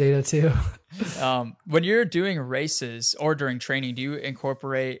need that data too. When you're doing races or during training, do you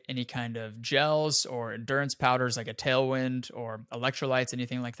incorporate any kind of gels or endurance powders like a Tailwind or electrolytes,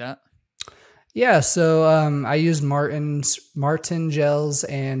 anything like that? Yeah, so I use Martin gels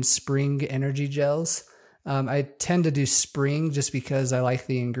and Spring energy gels. I tend to do Spring just because I like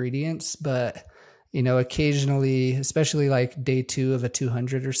the ingredients, but occasionally, especially like day 2 of a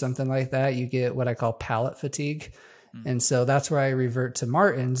 200 or something like that, you get what I call palate fatigue. And so that's where I revert to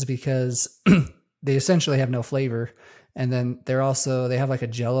Martins because they essentially have no flavor. And then they have like a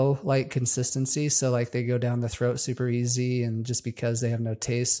Jello-like consistency. So like they go down the throat super easy. And just because they have no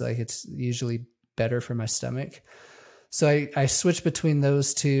taste, like it's usually better for my stomach. So I switch between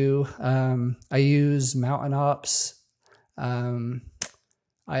those two. I use Mountain Ops.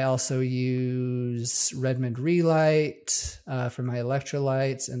 I also use Redmond Relight for my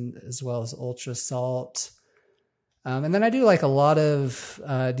electrolytes, and as well as Ultra Salt. And then I do like a lot of,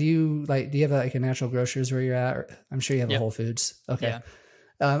 do you have like a Natural Grocers where you're at? I'm sure you have a Whole Foods. Okay.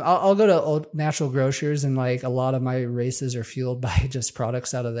 Yeah. I'll go to old Natural Grocers, and like a lot of my races are fueled by just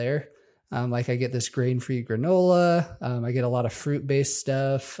products out of there. Like I get this grain-free granola. I get a lot of fruit-based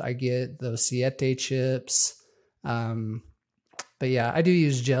stuff. I get those Siete chips. But yeah, I do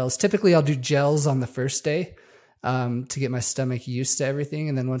use gels. Typically I'll do gels on the first day. To get my stomach used to everything.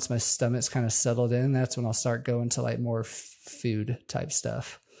 And then once my stomach's kind of settled in, that's when I'll start going to like more food type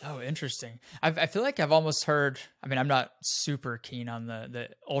stuff. Oh, interesting. I feel like I've almost heard, I mean, I'm not super keen on the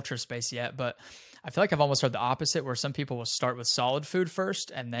ultra space yet, but I feel like I've almost heard the opposite, where some people will start with solid food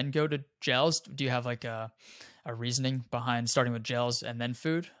first and then go to gels. Do you have like a reasoning behind starting with gels and then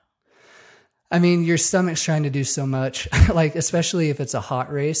food? I mean, your stomach's trying to do so much, like, especially if it's a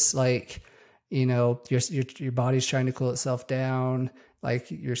hot race, like, your body's trying to cool itself down, like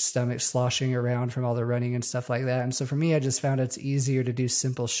your stomach's sloshing around from all the running and stuff like that. And so for me, I just found it's easier to do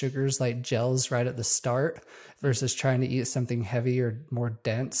simple sugars like gels right at the start versus trying to eat something heavy or more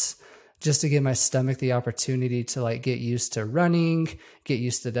dense, just to give my stomach the opportunity to like get used to running, get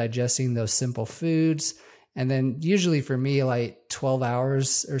used to digesting those simple foods. And then usually for me, like 12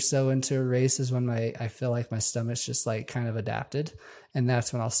 hours or so into a race is when I feel like my stomach's just like kind of adapted. And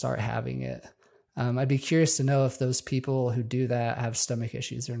that's when I'll start having it. I'd be curious to know if those people who do that have stomach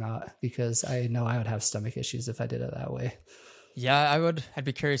issues or not, because I know I would have stomach issues if I did it that way. Yeah, I'd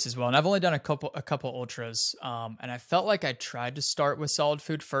be curious as well. And I've only done a couple ultras. And I felt like I tried to start with solid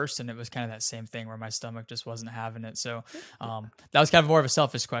food first, and it was kind of that same thing where my stomach just wasn't having it. So, that was kind of more of a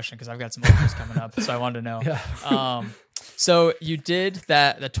selfish question because I've got some ultras coming up. So I wanted to know. Yeah. So you did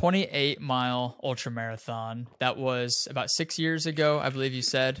the 28-mile ultra marathon. That was about 6 years ago, I believe you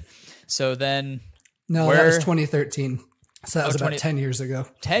said. So then, that was 2013. So that was about 10 years ago.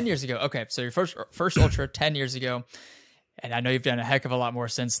 10 years ago. Okay. So your first ultra 10 years ago. And I know you've done a heck of a lot more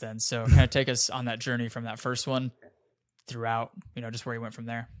since then. So kind of take us on that journey from that first one throughout, just where you went from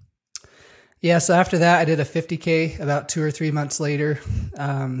there. Yeah. So after that, I did a 50K about 2 or 3 months later.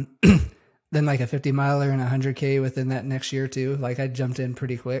 Then like a 50 miler and 100K within that next year too. Like I jumped in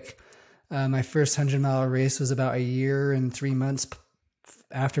pretty quick. My first 100-mile race was about a year and 3 months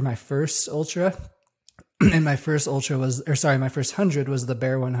after my first ultra. And my first 100 was the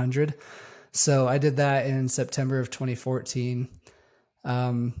Bear 100. So I did that in September of 2014.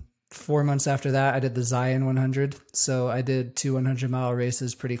 4 months after that, I did the Zion 100. So I did 2 100-mile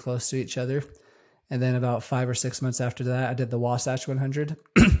races pretty close to each other. And then about 5 or 6 months after that, I did the Wasatch 100.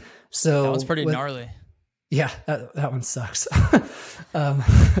 So that was pretty gnarly. Yeah, that one sucks.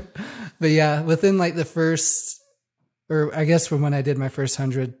 But yeah, within like the first, or I guess from when I did my first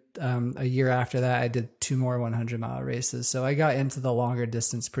 100, a year after that, I did 2 more 100-mile races. So I got into the longer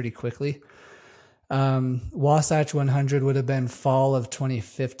distance pretty quickly. Wasatch 100 would have been fall of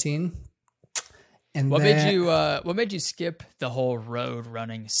 2015. And what made you skip the whole road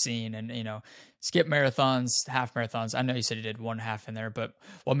running scene and, skip marathons, half marathons? I know you said you did 1 half in there, but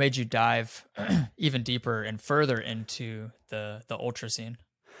what made you dive even deeper and further into the ultra scene?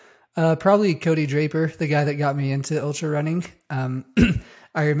 Probably Cody Draper, the guy that got me into ultra running.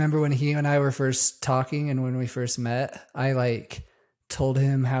 I remember when he and I were first talking and when we first met, I told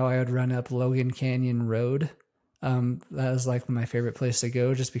him how I would run up Logan Canyon Road. That was like my favorite place to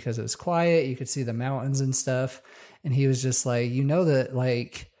go just because it was quiet. You could see the mountains and stuff. And he was just like,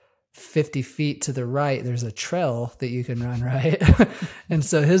 that 50 feet to the right, there's a trail that you can run, right? And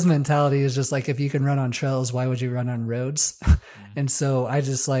so his mentality is just like, if you can run on trails, why would you run on roads? And so I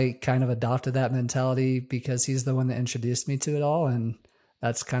just kind of adopted that mentality because he's the one that introduced me to it all. And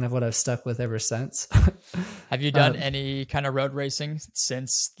that's kind of what I've stuck with ever since. Have you done any kind of road racing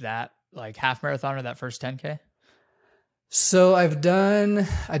since that half marathon or that first 10K? So I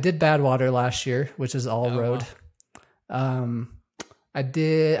did Badwater last year, which is all road. Wow. I've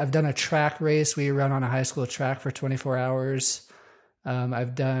done a track race. We run on a high school track for 24 hours.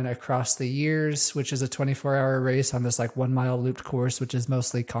 I've done Across the Years, which is a 24-hour race on this 1 mile looped course, which is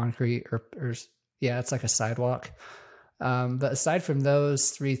mostly concrete or it's like a sidewalk. But aside from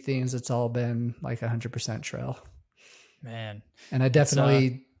those 3 things, it's all been 100% trail. Man. And I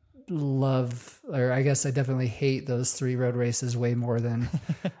definitely I definitely hate those 3 road races way more than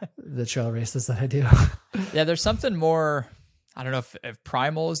the trail races that I do. Yeah, there's something more, I don't know if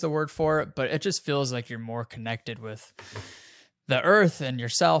primal is the word for it, but it just feels like you're more connected with the earth and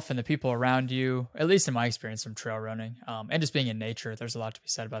yourself and the people around you, at least in my experience from trail running, and just being in nature. There's a lot to be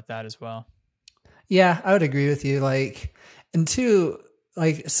said about that as well. Yeah, I would agree with you. And two,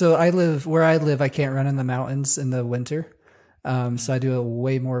 so where I live, I can't run in the mountains in the winter. So I do a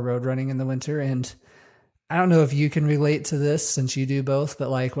way more road running in the winter. And I don't know if you can relate to this since you do both, but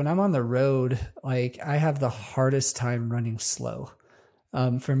when I'm on the road, I have the hardest time running slow.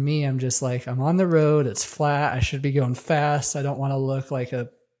 For me, I'm just I'm on the road, it's flat. I should be going fast. I don't want to look like a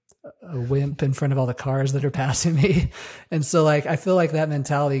wimp in front of all the cars that are passing me. And so I feel like that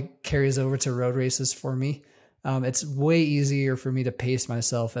mentality carries over to road races for me. It's way easier for me to pace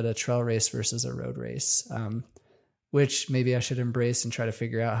myself at a trail race versus a road race. Which maybe I should embrace and try to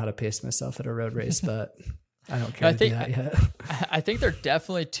figure out how to pace myself at a road race, but I don't care to do that yet. I think they're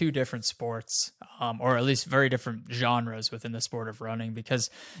definitely 2 different sports, or at least very different genres within the sport of running, because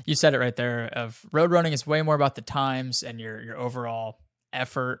you said it right there, of road running is way more about the times and your overall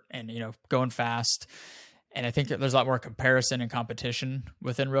effort and, going fast. And I think there's a lot more comparison and competition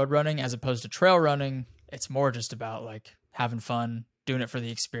within road running as opposed to trail running. It's more just about having fun, doing it for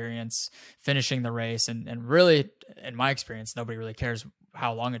the experience, finishing the race. And really, in my experience, nobody really cares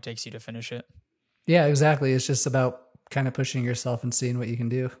how long it takes you to finish it. Yeah, exactly. It's just about kind of pushing yourself and seeing what you can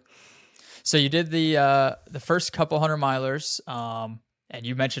do. So you did the first couple 100-milers, and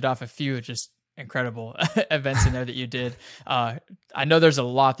you mentioned off a few just incredible events in there that you did. I know there's a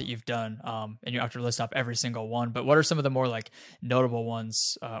lot that you've done, and you have to list off every single one, but what are some of the more notable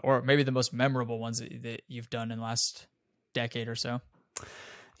ones, or maybe the most memorable ones that you've done in the last decade or so?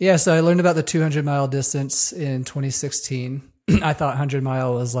 Yeah, so I learned about the 200-mile distance in 2016. I thought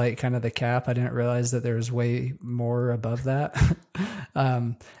 100-mile was kind of the cap. I didn't realize that there was way more above that.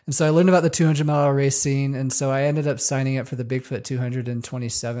 And so I learned about the 200-mile race scene. And so I ended up signing up for the Bigfoot 200 in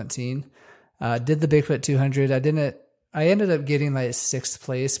 2017. Did the Bigfoot 200. I ended up getting 6th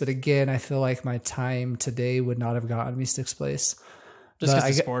place. But again, I feel like my time today would not have gotten me 6th place. Just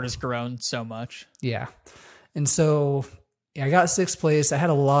because the sport has grown so much. Yeah. And so I got 6th place. I had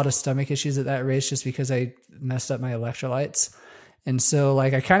a lot of stomach issues at that race just because I messed up my electrolytes. And so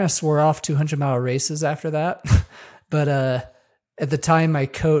I kind of swore off 200-mile races after that. But at the time, my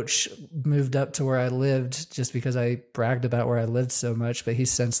coach moved up to where I lived just because I bragged about where I lived so much, but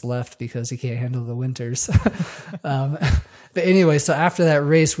he's since left because he can't handle the winters. But anyway, so after that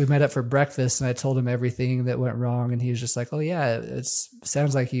race, we met up for breakfast and I told him everything that went wrong. And he was just like, oh yeah, it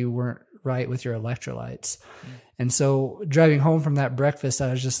sounds like you weren't right with your electrolytes. And so driving home from that breakfast, I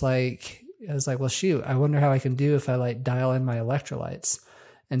was like, well, shoot, I wonder how I can do if I like dial in my electrolytes.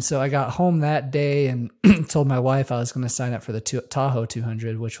 And so I got home that day and told my wife I was going to sign up for the Tahoe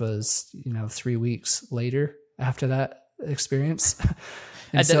 200, which was, 3 weeks later after that experience.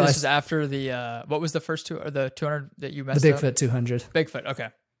 And so this was after the, what was the first two, or the 200 that you messed up? The Bigfoot 200. Bigfoot, okay.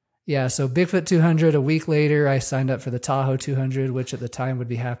 Yeah, so Bigfoot 200, a week later, I signed up for the Tahoe 200, which at the time would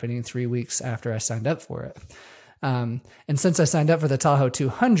be happening 3 weeks after I signed up for it. And since I signed up for the Tahoe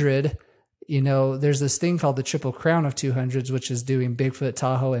 200, there's this thing called the Triple Crown of 200s, which is doing Bigfoot,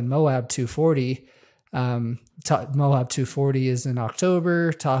 Tahoe, and Moab 240. Moab 240 is in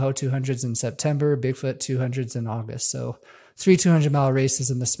October, Tahoe 200s in September, Bigfoot 200s in August. So 3 200-mile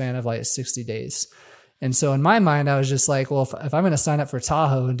races in the span of like 60 days. And so in my mind, I was just like, well, if I'm going to sign up for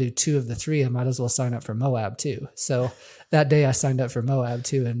Tahoe and do 2 of the 3, I might as well sign up for Moab too. So that day I signed up for Moab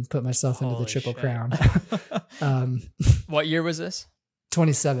too and put myself into the Triple Crown. What year was this?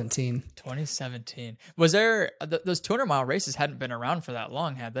 2017. 2017. Was there, those 200-mile races hadn't been around for that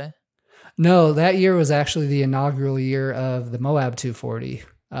long, had they? No, that year was actually the inaugural year of the Moab 240.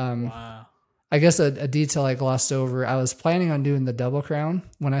 Wow. I guess a detail I glossed over, I was planning on doing the Double Crown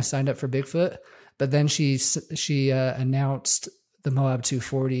when I signed up for Bigfoot, but then she announced the Moab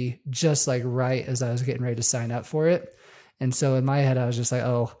 240 just like right as I was getting ready to sign up for it. And so in my head, I was just like,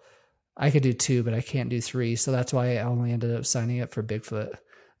 oh, I could do 2, but I can't do 3. So that's why I only ended up signing up for Bigfoot.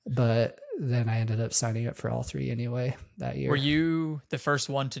 But then I ended up signing up for all 3 anyway that year. Were you the first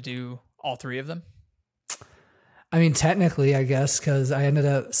one to do all 3 of them? I mean, technically, I guess, because I ended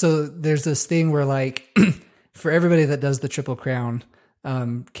up, so there's this thing where like, for everybody that does the Triple Crown,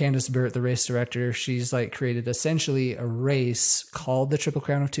 Candace Burt, the race director, she's like created essentially a race called the Triple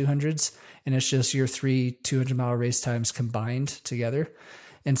Crown of 200s. And it's just your 3 200-mile race times combined together.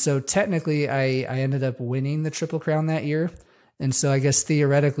 And so technically I ended up winning the Triple Crown that year. And so I guess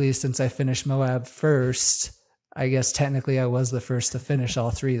theoretically, since I finished Moab first, I guess technically I was the first to finish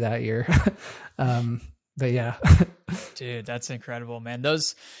all 3 that year. But yeah. Dude, that's incredible, man.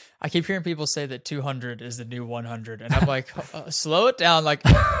 I keep hearing people say that 200 is the new 100. And I'm like, slow it down. Like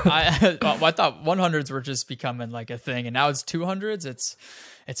I thought 100s were just becoming like a thing. And now it's 200s.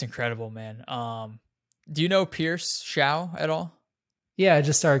 It's incredible, man. Do you know Pierce Shao at all? Yeah, I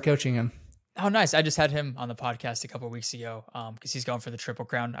just started coaching him. Oh, nice. I just had him on the podcast a couple of weeks ago because he's going for the Triple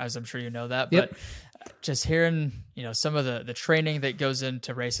Crown, as I'm sure you know that. Yep. But just hearing, some of the training that goes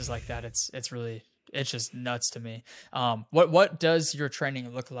into races like that, it's just nuts to me. What does your training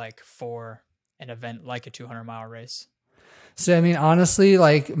look like for an event like a 200-mile race? So, I mean, honestly,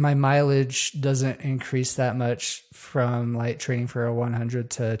 like my mileage doesn't increase that much from like training for a 100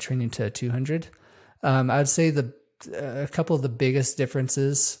 to training to a 200. I'd say a couple of the biggest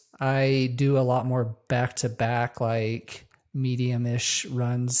differences, I do a lot more back-to-back, like medium-ish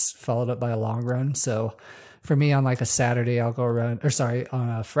runs followed up by a long run. So for me on like a Saturday, on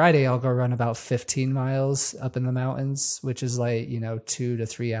a Friday, I'll go run about 15 miles up in the mountains, which is like, 2 to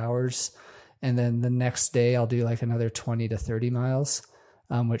 3 hours. And then the next day I'll do like another 20 to 30 miles,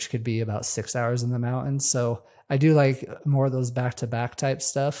 which could be about 6 hours in the mountains. So I do like more of those back-to-back type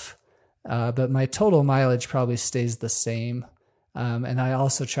stuff. But my total mileage probably stays the same. And I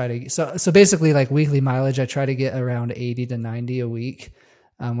also try to, so basically like weekly mileage, I try to get around 80 to 90 a week,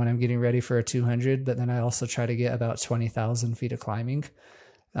 when I'm getting ready for a 200, but then I also try to get about 20,000 feet of climbing,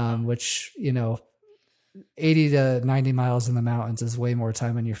 which, 80 to 90 miles in the mountains is way more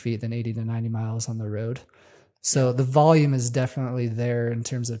time on your feet than 80 to 90 miles on the road. So the volume is definitely there in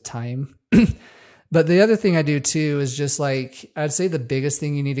terms of time. But the other thing I do too is just like, I'd say the biggest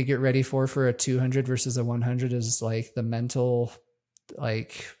thing you need to get ready for a 200 versus a 100 is like the mental,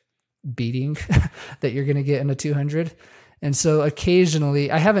 like beating that you're going to get in a 200. And so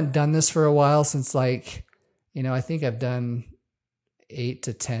occasionally, I haven't done this for a while since like, I think I've done 8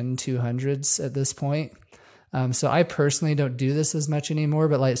 to 10 200s at this point. So I personally don't do this as much anymore,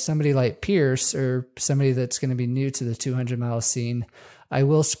 but like somebody like Pierce or somebody that's going to be new to the 200-mile scene, I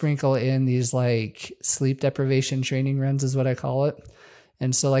will sprinkle in these like sleep deprivation training runs is what I call it.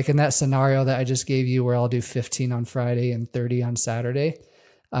 And so like in that scenario that I just gave you where I'll do 15 on Friday and 30 on Saturday,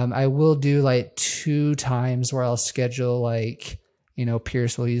 I will do like 2 times where I'll schedule like,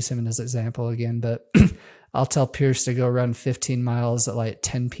 Pierce, will use him as an example again, but I'll tell Pierce to go run 15 miles at like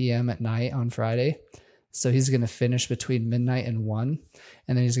 10 p.m. at night on Friday. So he's going to finish between midnight and 1,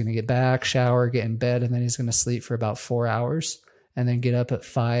 and then he's going to get back, shower, get in bed, and then he's going to sleep for about 4 hours and then get up at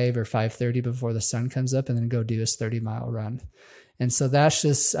 5 or 5:30 before the sun comes up and then go do his 30-mile run. And so that's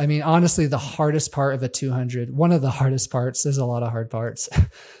just, I mean, honestly, the hardest part of a 200, one of the hardest parts, there's a lot of hard parts,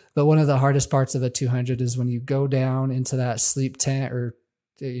 but one of the hardest parts of a 200 is when you go down into that sleep tent or,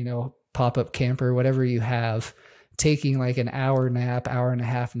 pop-up camper, whatever you have, taking like an hour nap, hour and a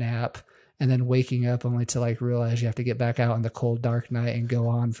half nap, and then waking up only to like realize you have to get back out in the cold, dark night and go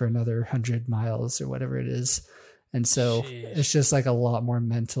on for another 100 miles or whatever it is. And so it's just like a lot more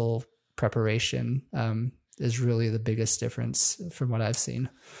mental preparation is really the biggest difference from what I've seen.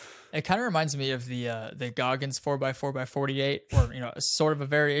 It kind of reminds me of the Goggins 4x4x48, or sort of a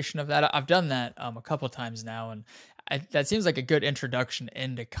variation of that. I've done that a couple of times now, and that seems like a good introduction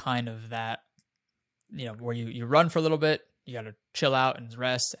into kind of that, where you run for a little bit, you got to chill out and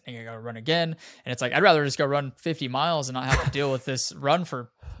rest, and you got to run again. And it's like, I'd rather just go run 50 miles and not have to deal with this run for,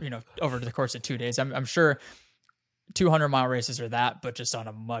 over the course of 2 days. I'm sure 200-mile races are that, but just on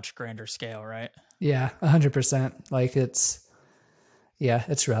a much grander scale, right? Yeah, 100%. Like it's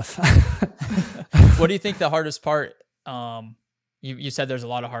rough. What do you think the hardest part, you said there's a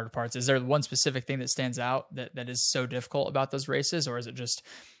lot of hard parts. Is there one specific thing that stands out that is so difficult about those races, or is it just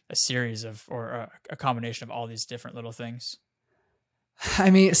a series of, or a combination of all these different little things?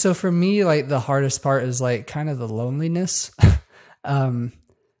 I mean, so for me, like the hardest part is like kind of the loneliness.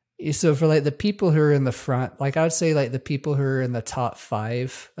 So for like the people who are in the front, like I would say like the people who are in the top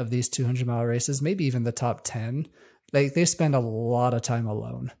 5 of these 200-mile races, maybe even the top 10, like they spend a lot of time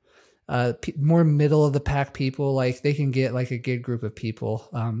alone. More middle of the pack people, like they can get like a good group of people.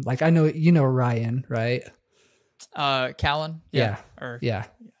 Like I know, Ryan, right? Callan. Yeah.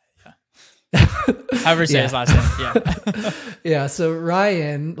 However you say his last name. Yeah. Yeah. So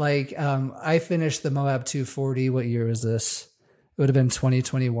Ryan, like, I finished the Moab 240. What year was this? It would have been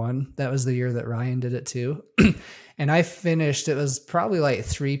 2021. That was the year that Ryan did it too. And I finished, it was probably like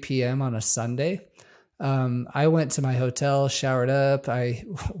 3 p.m. on a Sunday. I went to my hotel, showered up. I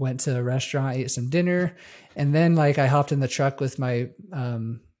went to a restaurant, ate some dinner. And then like I hopped in the truck with my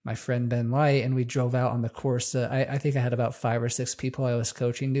friend Ben Light, and we drove out on the course. I think I had about 5 or 6 people I was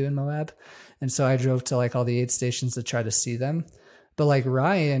coaching doing Moab. And so I drove to like all the aid stations to try to see them. But like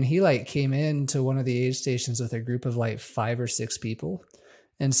Ryan, he like came into one of the aid stations with a group of like 5 or 6 people.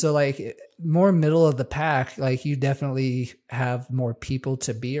 And so like more middle of the pack, like you definitely have more people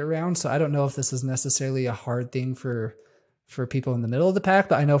to be around. So I don't know if this is necessarily a hard thing for people in the middle of the pack,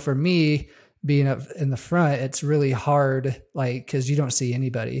 but I know for me being up in the front, it's really hard, like, cause you don't see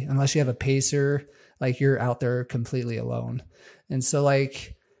anybody unless you have a pacer, like you're out there completely alone. And so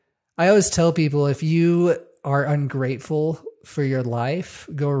like, I always tell people, if you are ungrateful for your life,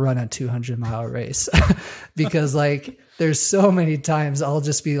 go run a 200-mile race. Because like there's so many times I'll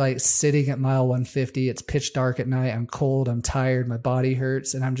just be like sitting at mile 150. It's pitch dark at night. I'm cold. I'm tired. My body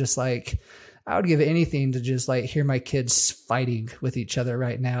hurts. And I'm just like, I would give anything to just like hear my kids fighting with each other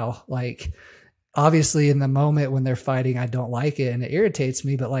right now. Like obviously in the moment when they're fighting, I don't like it and it irritates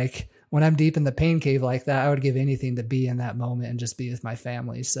me. But like when I'm deep in the pain cave like that, I would give anything to be in that moment and just be with my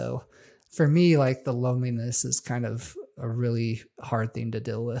family. So for me, like the loneliness is kind of a really hard thing to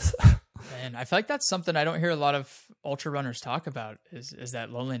deal with. Man, I feel like that's something I don't hear a lot of ultra runners talk about is that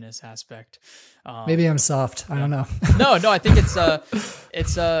loneliness aspect. Maybe I'm soft. I don't know. No, I think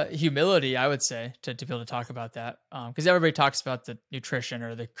it's humility, I would say, to be able to talk about that. Cause everybody talks about the nutrition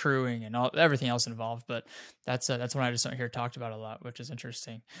or the crewing and everything else involved, but that's one I just don't hear talked about a lot, which is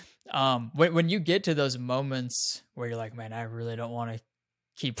interesting. When you get to those moments where you're like, man, I really don't want to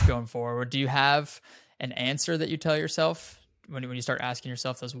keep going forward, do you have an answer that you tell yourself when you start asking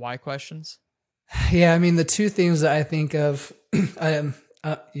yourself those why questions? Yeah. I mean, the 2 things that I think of,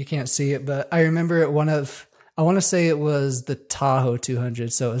 you can't see it, but I remember I want to say it was the Tahoe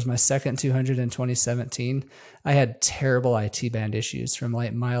 200. So it was my second 200 in 2017. I had terrible IT band issues from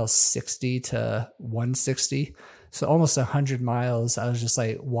like mile 60 to 160. So almost 100 miles. I was just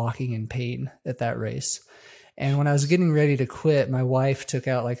like walking in pain at that race. And when I was getting ready to quit, my wife took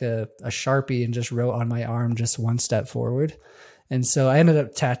out like a Sharpie and just wrote on my arm, just 1 step forward. And so I ended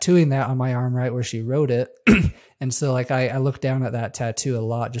up tattooing that on my arm right where she wrote it. And so like I look down at that tattoo a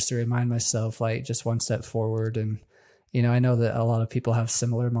lot just to remind myself, like just 1 step forward. And, I know that a lot of people have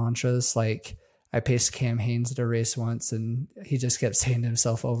similar mantras. Like I paced Cam Hanes at a race once and he just kept saying to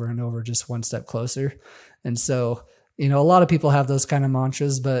himself over and over, just 1 step closer. And so, a lot of people have those kind of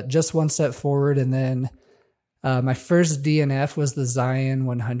mantras, but just 1 step forward. And then my first DNF was the Zion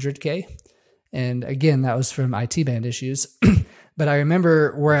 100K. And again, that was from IT band issues. But I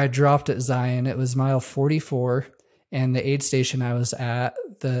remember where I dropped at Zion, it was mile 44. And the aid station I was at,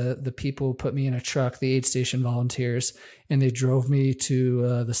 the people put me in a truck, the aid station volunteers, and they drove me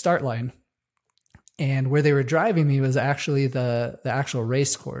to the start line. And where they were driving me was actually the actual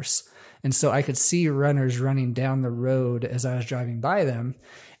race course. And so I could see runners running down the road as I was driving by them.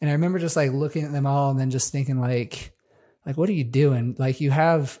 And I remember just like looking at them all and then just thinking like, what are you doing? Like, you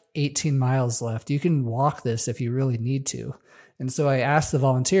have 18 miles left. You can walk this if you really need to. And so I asked the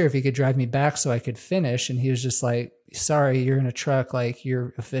volunteer if he could drive me back so I could finish. And he was just like, sorry, you're in a truck. Like,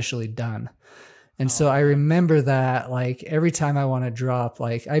 you're officially done. And so I remember that, like, every time I want to drop,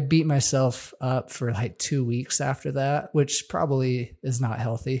 like, I beat myself up for like 2 weeks after that, which probably is not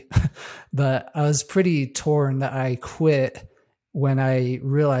healthy. But I was pretty torn that I quit when I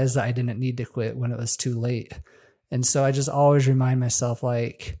realized that I didn't need to quit when it was too late. And so I just always remind myself,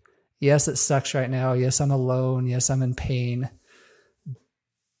 like, yes, it sucks right now. Yes, I'm alone. Yes, I'm in pain.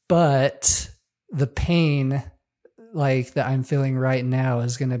 But the pain like that I'm feeling right now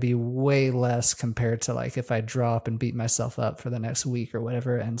is going to be way less compared to like if I drop and beat myself up for the next week or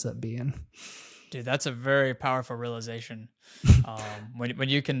whatever it ends up being. Dude, that's a very powerful realization. When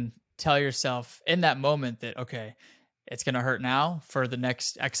you can tell yourself in that moment that, okay, it's going to hurt now for the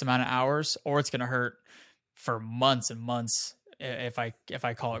next X amount of hours, or it's going to hurt for months and months if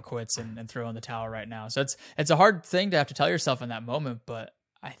I call it quits and throw in the towel right now. So it's a hard thing to have to tell yourself in that moment, but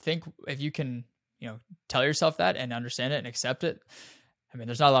I think if you can, tell yourself that and understand it and accept it, I mean,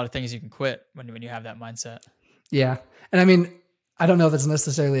 there's not a lot of things you can quit when you have that mindset. Yeah. And I mean, I don't know if it's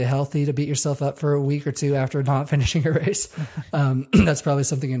necessarily healthy to beat yourself up for a week or two after not finishing a race. That's probably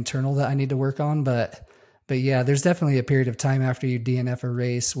something internal that I need to work on, but yeah, there's definitely a period of time after you DNF a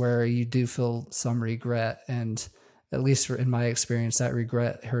race where you do feel some regret. And at least in my experience, that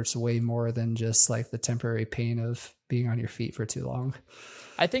regret hurts way more than just like the temporary pain of being on your feet for too long.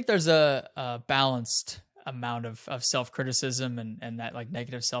 I think there's a balanced amount of self-criticism and that like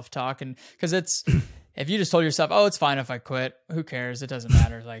negative self-talk. And because it's, if you just told yourself, oh, it's fine if I quit, who cares? It doesn't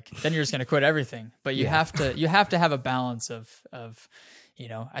matter. Like, then you're just going to quit everything. But you have to have a balance of,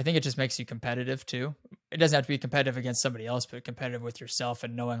 I think it just makes you competitive too. It doesn't have to be competitive against somebody else, but competitive with yourself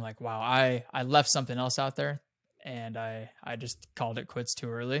and knowing like, wow, I left something else out there and I just called it quits too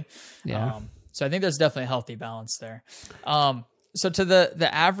early. Yeah. So I think there's definitely a healthy balance there. So to the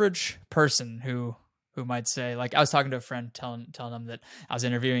average person who might say, like, I was talking to a friend telling them that I was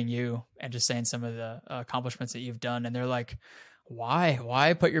interviewing you and just saying some of the accomplishments that you've done. And they're like,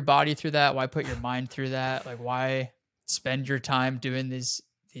 why put your body through that? Why put your mind through that? Like, why spend your time doing these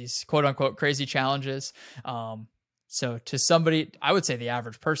quote unquote crazy challenges? So to somebody, I would say the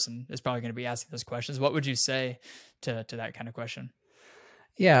average person is probably going to be asking those questions. What would you say to that kind of question?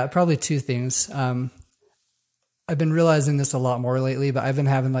 Yeah, probably two things. I've been realizing this a lot more lately, but I've been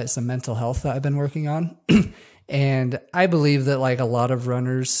having like some mental health that I've been working on. And I believe that like a lot of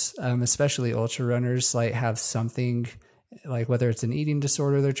runners, especially ultra runners, like have something like whether it's an eating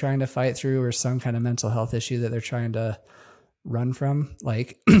disorder they're trying to fight through or some kind of mental health issue that they're trying to run from.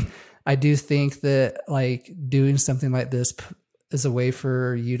 Like, I do think that like doing something like this is a way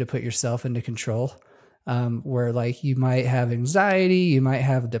for you to put yourself into control. Where like you might have anxiety, you might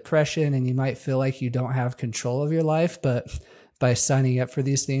have depression, and you might feel like you don't have control of your life. But by signing up for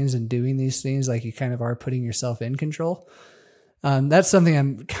these things and doing these things, like you kind of are putting yourself in control. That's something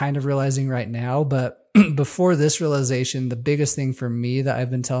I'm kind of realizing right now. But before this realization, the biggest thing for me that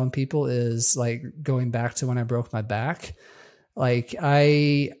I've been telling people is like going back to when I broke my back. Like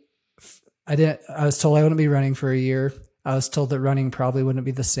I was told I wouldn't be running for a year. I was told that running probably wouldn't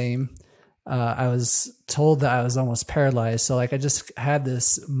be the same. I was told that I was almost paralyzed. So like, I just had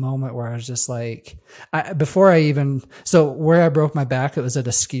this moment where I was just like, so where I broke my back, it was at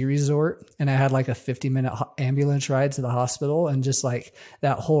a ski resort and I had like a 50-minute ambulance ride to the hospital. And just like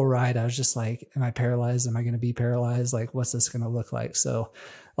that whole ride, I was just like, am I paralyzed? Am I going to be paralyzed? Like, what's this going to look like? So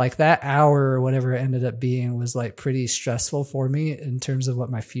like that hour or whatever it ended up being was like pretty stressful for me in terms of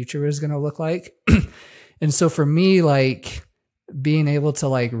what my future is going to look like. And so for me, like, being able to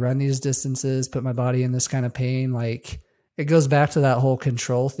like run these distances, put my body in this kind of pain, like it goes back to that whole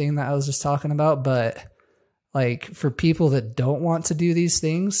control thing that I was just talking about. But like for people that don't want to do these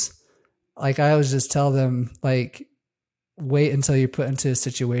things, like I always just tell them like, wait until you're put into a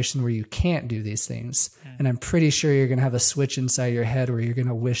situation where you can't do these things. And I'm pretty sure you're going to have a switch inside your head where you're going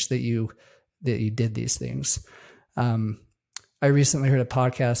to wish that you did these things. I recently heard a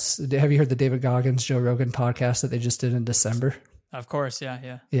podcast. Have you heard the David Goggins, Joe Rogan podcast that they just did in December? Of course.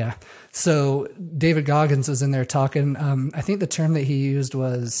 Yeah. Yeah. So David Goggins was in there talking. I think the term that he used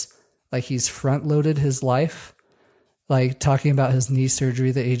was like, he's front loaded his life, like talking about his knee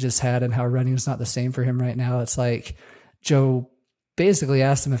surgery that he just had and how running is not the same for him right now. It's like Joe basically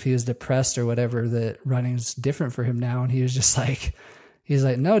asked him if he was depressed or whatever, that running's different for him now. And he was he's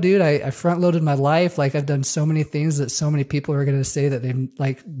like, no, dude, I front loaded my life. Like I've done so many things that so many people are going to say that they've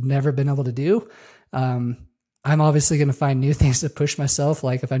like never been able to do. I'm obviously going to find new things to push myself.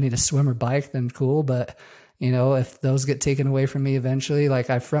 Like if I need to swim or bike, then cool. But you know, if those get taken away from me eventually, like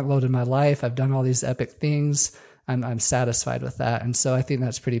I front loaded my life, I've done all these epic things. I'm satisfied with that. And so I think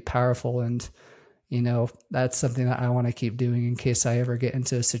that's pretty powerful. And, you know, that's something that I want to keep doing in case I ever get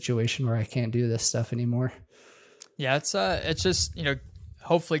into a situation where I can't do this stuff anymore. Yeah. It's just, you know,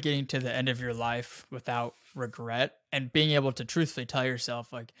 hopefully getting to the end of your life without regret and being able to truthfully tell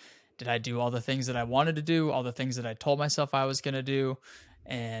yourself, like, did I do all the things that I wanted to do, all the things that I told myself I was going to do?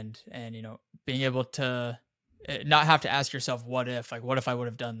 And, you know, being able to not have to ask yourself, what if I would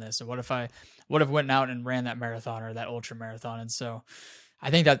have done this? Or what if I would have went out and ran that marathon or that ultra marathon? And so I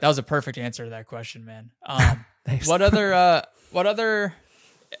think that was a perfect answer to that question, man. What other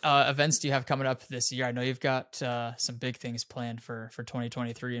events do you have coming up this year? I know you've got some big things planned for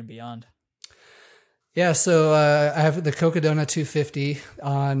 2023 and beyond. Yeah, so I have the Cocodona 250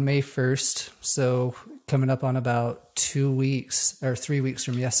 on May 1st. So coming up on about 2 weeks or 3 weeks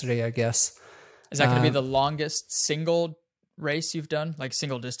from yesterday, I guess. Is that going to be the longest single race you've done, like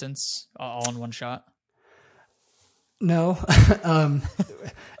single distance, all in one shot? No.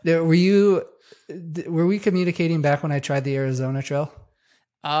 Were we communicating back when I tried the Arizona Trail?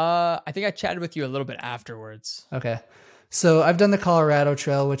 I think I chatted with you a little bit afterwards. Okay. So I've done the Colorado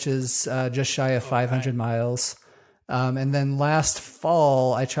Trail, which is just shy of 500 miles. And then last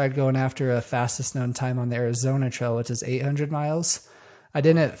fall, I tried going after a fastest known time on the Arizona Trail, which is 800 miles. I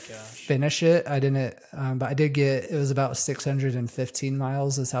didn't finish it. But I did it was about 615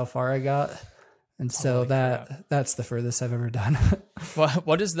 miles is how far I got. And so that's the furthest I've ever done.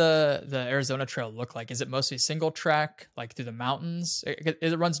 What does the Arizona Trail look like? Is it mostly single track, like through the mountains?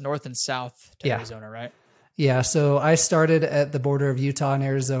 It runs north and south to Arizona, right? Yeah. So I started at the border of Utah and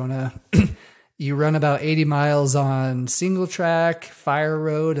Arizona. You run about 80 miles on single track, fire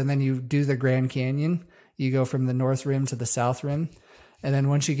road, and then you do the Grand Canyon. You go from the north rim to the south rim. And then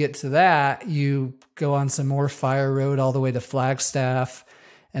once you get to that, you go on some more fire road all the way to Flagstaff.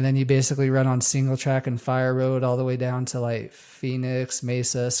 And then you basically run on single track and fire road all the way down to like Phoenix,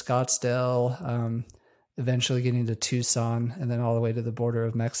 Mesa, Scottsdale, eventually getting to Tucson, and then all the way to the border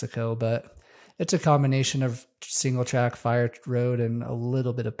of Mexico. But it's a combination of single track, fire road, and a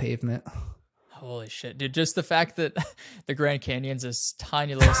little bit of pavement. Holy shit, dude. Just the fact that the Grand Canyon's a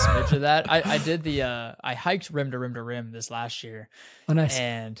tiny little smidge of that. I did I hiked rim to rim to rim this last year. Oh, nice.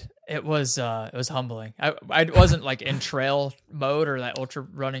 And it was humbling. I wasn't like in trail mode or that ultra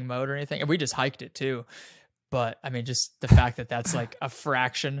running mode or anything. And we just hiked it too. But I mean, just the fact that that's like a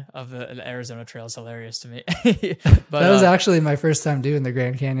fraction of the Arizona Trail is hilarious to me. But that was actually my first time doing the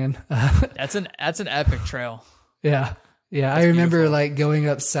Grand Canyon. That's an epic trail. Yeah. Yeah. I remember beautiful. Like going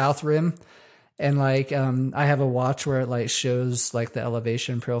up South Rim. And like, I have a watch where it like shows like the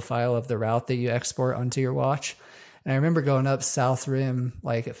elevation profile of the route that you export onto your watch. And I remember going up South Rim,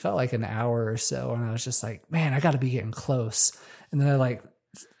 like it felt like an hour or so. And I was just like, man, I got to be getting close. And then I like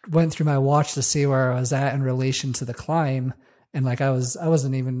went through my watch to see where I was at in relation to the climb. And like, I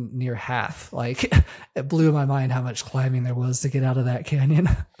wasn't even near half. Like it blew my mind how much climbing there was to get out of that canyon.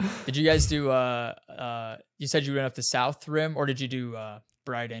 Did you guys do, you said you went up the South Rim, or did you do,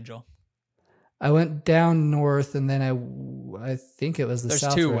 Bright Angel? I went down north, and then I think it was the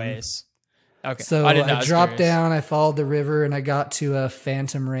south. There's two ways. Okay. So I dropped down, I followed the river, and I got to a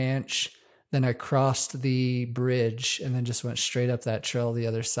Phantom Ranch. Then I crossed the bridge, and then just went straight up that trail the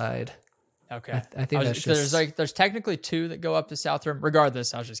other side. Okay. I think that's just... There's technically two that go up the South Rim.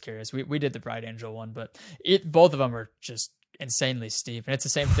 Regardless, I was just curious. We did the Bright Angel one, but both of them are just insanely steep. And it's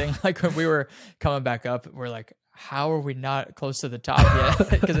the same thing. Like when we were coming back up, we're like, how are we not close to the top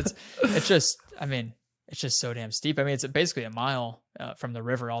yet? Because it's just so damn steep. I mean, it's basically a mile from the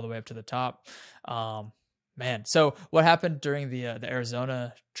river all the way up to the top. Man, so what happened during the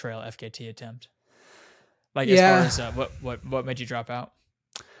Arizona Trail FKT attempt? Like as far as what made you drop out?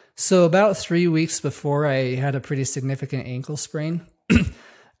 So about 3 weeks before, I had a pretty significant ankle sprain.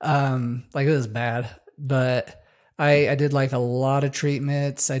 Like it was bad, but I did like a lot of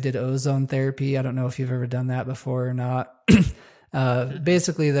treatments. I did ozone therapy. I don't know if you've ever done that before or not.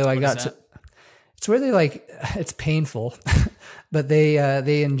 Basically though, it's where they it's painful, but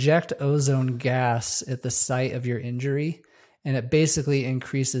they inject ozone gas at the site of your injury, and it basically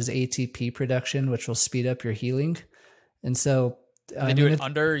increases ATP production, which will speed up your healing. And so they do it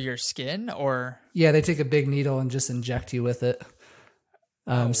under your skin, or? Yeah, they take a big needle and just inject you with it.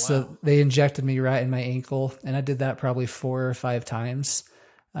 Wow. So they injected me right in my ankle, and I did that probably 4 or 5 times.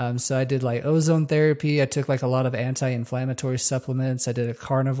 So I did like ozone therapy. I took like a lot of anti-inflammatory supplements. I did a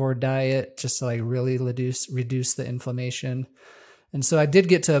carnivore diet just to like really reduce the inflammation. And so I did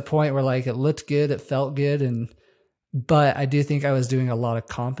get to a point where like it looked good, it felt good, but I do think I was doing a lot of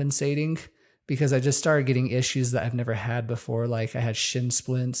compensating because I just started getting issues that I've never had before. Like I had shin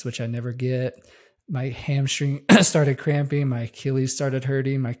splints, which I never get. My hamstring started cramping, my Achilles started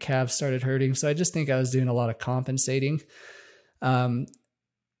hurting, my calves started hurting. So I just think I was doing a lot of compensating.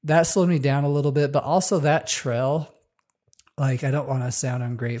 That slowed me down a little bit, but also that trail, like I don't want to sound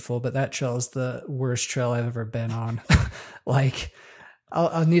ungrateful, but that trail is the worst trail I've ever been on. Like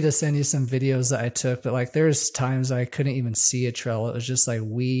I'll need to send you some videos that I took, but like there's times I couldn't even see a trail. It was just like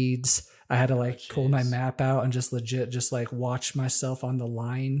weeds. I had to like pull my map out and just legit just like watch myself on the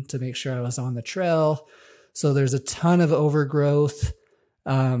line to make sure I was on the trail. So there's a ton of overgrowth,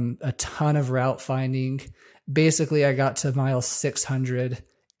 a ton of route finding. Basically, I got to mile 600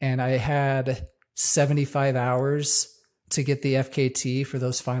 and I had 75 hours to get the FKT for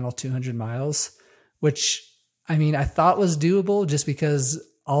those final 200 miles, which I mean, I thought was doable just because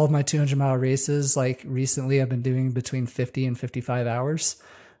all of my 200-mile races, like recently I've been doing between 50 and 55 hours.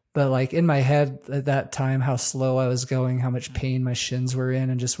 But like in my head at that time, how slow I was going, how much pain my shins were in,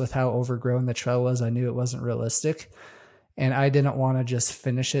 and just with how overgrown the trail was, I knew it wasn't realistic. And I didn't want to just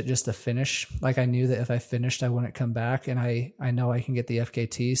finish it just to finish. Like I knew that if I finished, I wouldn't come back. And I know I can get the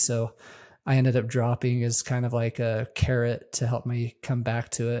FKT. So I ended up dropping as kind of like a carrot to help me come back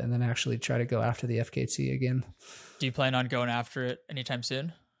to it and then actually try to go after the FKT again. Do you plan on going after it anytime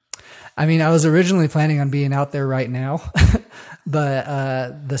soon? I mean, I was originally planning on being out there right now,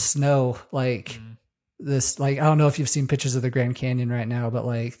 but the snow, like this, like, I don't know if you've seen pictures of the Grand Canyon right now, but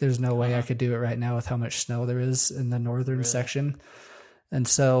like, there's no way I could do it right now with how much snow there is in the northern section. And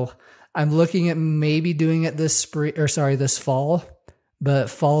so I'm looking at maybe doing it this fall, but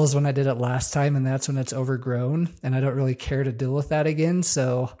fall is when I did it last time. And that's when it's overgrown and I don't really care to deal with that again.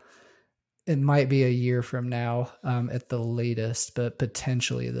 So it might be a year from now at the latest, but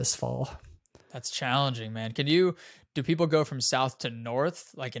potentially this fall. That's challenging, man. Do people go from south to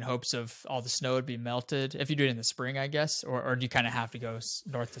north, like in hopes of all the snow would be melted? If you do it in the spring, I guess, or do you kind of have to go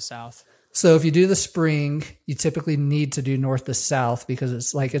north to south? So if you do the spring, you typically need to do north to south because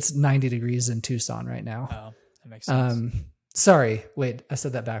it's 90 degrees in Tucson right now. Oh, that makes sense. Sorry, wait, I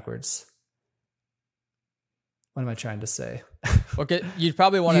said that backwards. What am I trying to say? Okay, you'd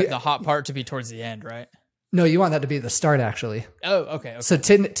probably want the hot part to be towards the end, right? No, you want that to be the start, actually. Oh, okay. So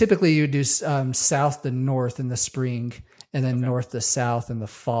typically you do south to north in the spring and then north to south in the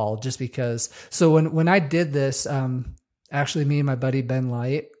fall, just because. So when I did this, actually me and my buddy Ben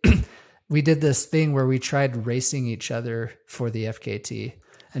Light, we did this thing where we tried racing each other for the FKT.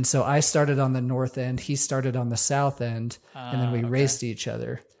 And so I started on the north end, he started on the south end, and then we raced each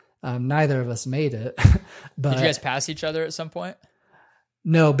other. Neither of us made it. But did you guys pass each other at some point?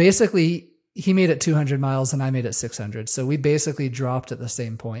 No, basically he made it 200 miles and I made it 600. So we basically dropped at the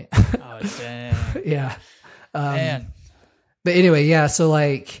same point. Oh, dang. Yeah. Man. But anyway, yeah. So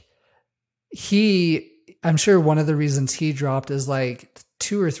like I'm sure one of the reasons he dropped is like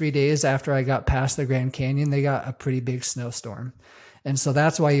 2 or 3 days after I got past the Grand Canyon, they got a pretty big snowstorm. And so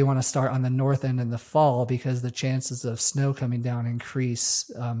that's why you want to start on the north end in the fall, because the chances of snow coming down increase,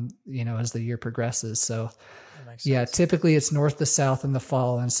 as the year progresses. So yeah, typically it's north to south in the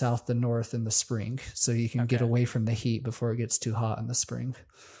fall and south to north in the spring. So you can get away from the heat before it gets too hot in the spring.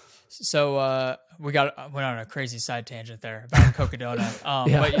 So went on a crazy side tangent there about Cocodona.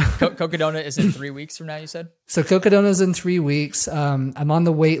 But Cocodona is in 3 weeks from now, you said? So Cocodona is in 3 weeks. I'm on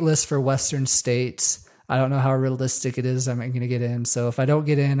the wait list for Western states. I don't know how realistic it is I'm going to get in. So if I don't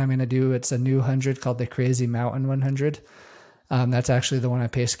get in, I'm going to do, it's a new 100 called the Crazy Mountain 100. That's actually the one I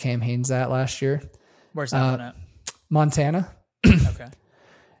paced Cam Hanes at last year. Where's that one at? Montana. Okay.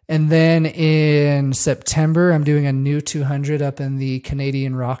 And then in September, I'm doing a new 200 up in the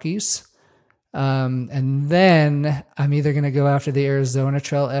Canadian Rockies. And then I'm either going to go after the Arizona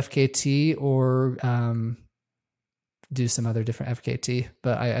Trail FKT or do some other different FKT.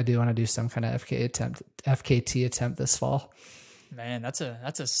 But I do want to do some kind of FKT attempt this fall. Man, that's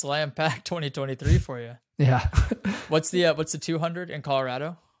a slam pack 2023 for you. Yeah. What's the 200 in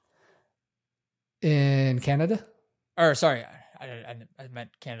Colorado? In Canada? Or sorry, I meant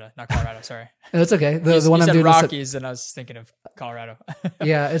Canada, not Colorado. Sorry. That's okay. The one you I'm said doing Rockies, and I was thinking of Colorado.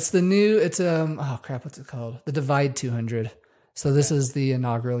 Yeah, it's oh crap, what's it called? The Divide 200. So this is the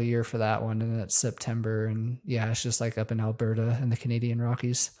inaugural year for that one, and it's September, and yeah, it's just like up in Alberta in the Canadian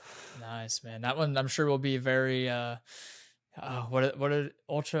Rockies. Nice, man. That one I'm sure will be very. What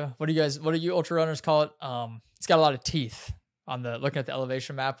do you ultra runners call it? It's got a lot of teeth. on the looking at the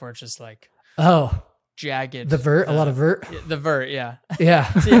elevation map where it's just like jagged. The vert, a lot of vert. The vert, yeah.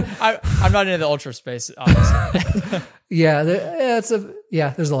 Yeah. See, I'm not into the ultra space, obviously.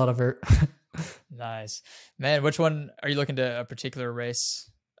 There's a lot of vert. Nice. Man, which one are you looking to a particular race?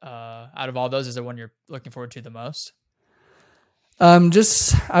 Out of all those, is there one you're looking forward to the most? I would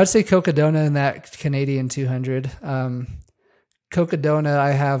say Cocodona in that Canadian 200. Cocodona,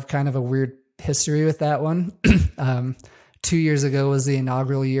 I have kind of a weird history with that one. 2 years ago was the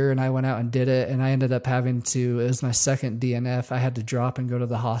inaugural year, and I went out and did it, and I ended up it was my second DNF. I had to drop and go to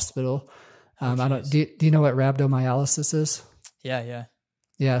the hospital. Do you know what rhabdomyolysis is? Yeah.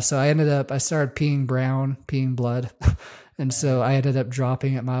 Yeah. So I started peeing blood. And so I ended up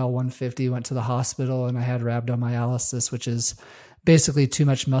dropping at mile 150, went to the hospital, and I had rhabdomyolysis, which is basically too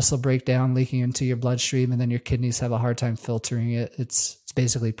much muscle breakdown leaking into your bloodstream, and then your kidneys have a hard time filtering it. It's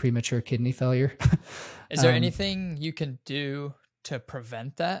basically premature kidney failure. Is there anything you can do to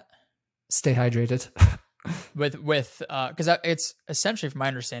prevent that? Stay hydrated. Because it's essentially, from my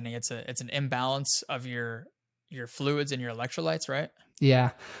understanding, it's an imbalance of your fluids and your electrolytes, right?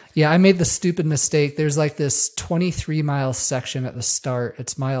 Yeah. I made the stupid mistake. There's like this 23-mile section at the start.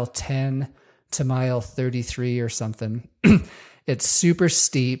 It's mile 10 to mile 33 or something. It's super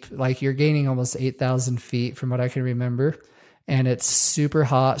steep. Like you're gaining almost 8,000 feet from what I can remember. And it's super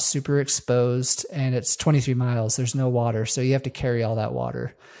hot, super exposed, and it's 23 miles. There's no water. So you have to carry all that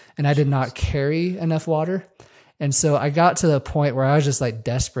water. And I did not carry enough water. And so I got to the point where I was just like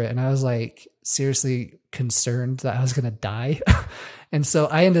desperate, and I was like seriously concerned that I was going to die. And so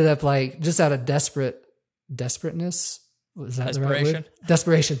I ended up like just out of desperateness. Was that the right word?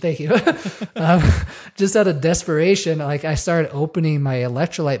 Desperation. Thank you. Just out of desperation, like I started opening my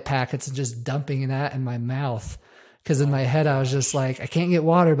electrolyte packets and just dumping that in my mouth. Cause in my head, I was just like, I can't get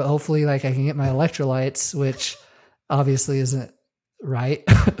water, but hopefully like I can get my electrolytes, which obviously isn't right.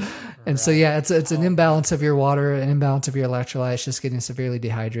 And so, yeah, it's an imbalance of your water, an imbalance of your electrolytes, just getting severely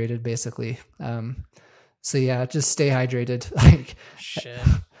dehydrated basically. So yeah, just stay hydrated. Like, shit.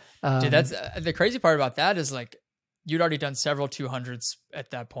 Dude, that's the crazy part about that is like, you'd already done several 200s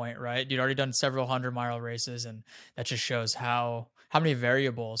at that point, right? You'd already done several 100-mile races. And that just shows how many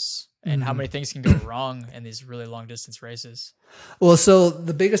variables and how many things can go wrong in these really long distance races. Well, so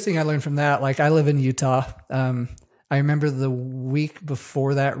the biggest thing I learned from that, like I live in Utah. I remember the week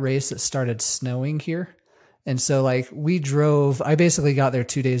before that race, it started snowing here. And so like I basically got there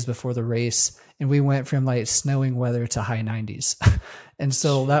 2 days before the race, and we went from like snowing weather to high 90s. And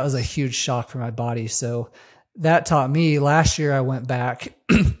so that was a huge shock for my body. So that taught me. Last year I went back,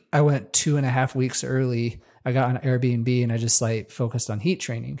 I went 2.5 weeks early. I got an Airbnb and I just like focused on heat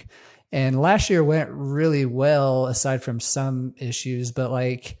training. And last year went really well aside from some issues, but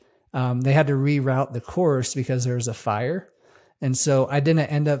like, they had to reroute the course because there was a fire. And so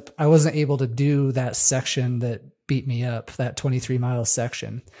I wasn't able to do that section that beat me up, that 23-mile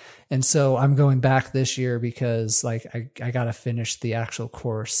section. And so I'm going back this year because like I got to finish the actual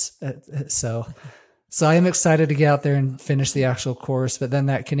course. So I am excited to get out there and finish the actual course. But then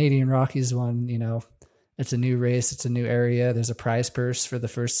that Canadian Rockies one, you know, it's a new race. It's a new area. There's a prize purse for the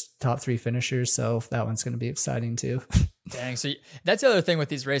first top 3 finishers. So that one's going to be exciting too. Dang. So that's the other thing with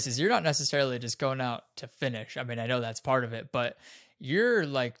these races. You're not necessarily just going out to finish. I mean, I know that's part of it, but you're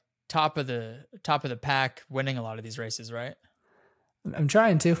like top of the pack winning a lot of these races, right? I'm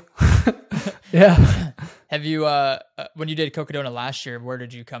trying to. Yeah. Have you, when you did Cocodona last year, where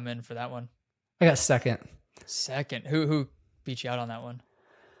did you come in for that one? I got second. Who beat you out on that one?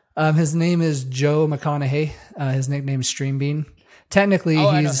 His name is Joe McConaughey. His nickname is Streambean. Technically,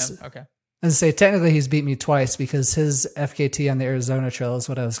 I know him. Okay. Technically he's beat me twice because his FKT on the Arizona Trail is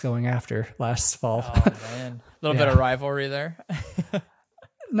what I was going after last fall. Oh man, a little bit of rivalry there.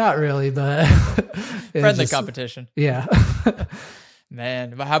 Not really, but friendly competition. Yeah.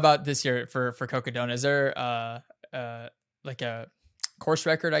 Man, but how about this year for Cocodona? Is there like a course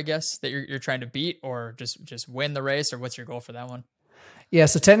record, I guess, that you're trying to beat, or just win the race, or what's your goal for that one? Yeah,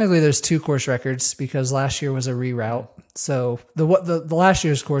 so technically there's 2 course records because last year was a reroute. So the last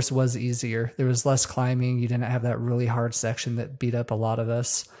year's course was easier. There was less climbing. You didn't have that really hard section that beat up a lot of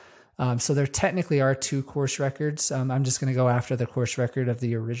us. So there technically are 2 course records. I'm just going to go after the course record of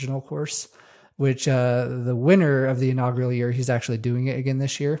the original course, which the winner of the inaugural year, he's actually doing it again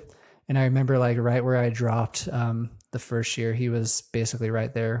this year. And I remember like right where I dropped the first year, he was basically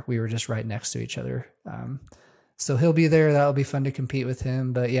right there. We were just right next to each other. So he'll be there. That'll be fun to compete with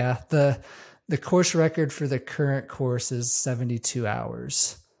him. But yeah, the course record for the current course is 72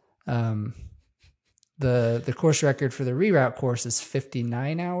 hours. The course record for the reroute course is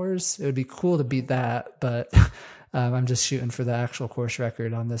 59 hours. It would be cool to beat that, but I'm just shooting for the actual course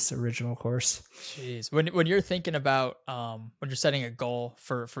record on this original course. Jeez. When you're thinking about, when you're setting a goal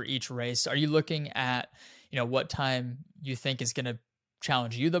for each race, are you looking at, what time you think is going to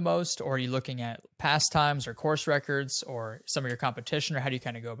challenge you the most, or are you looking at past times or course records or some of your competition, or how do you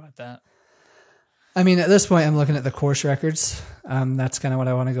kind of go about that? I mean, at this point, I'm looking at the course records. That's kind of what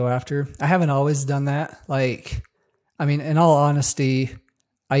I want to go after. I haven't always done that. In all honesty,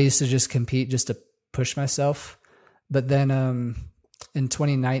 I used to just compete just to push myself. But then in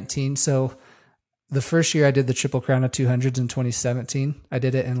 2019, so the first year I did the Triple Crown of 200s in 2017, I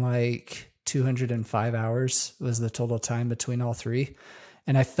did it in 205 hours was the total time between all three.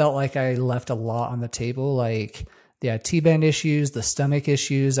 And I felt like I left a lot on the table, like the T-band issues, the stomach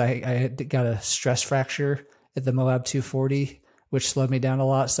issues. I got a stress fracture at the Moab 240, which slowed me down a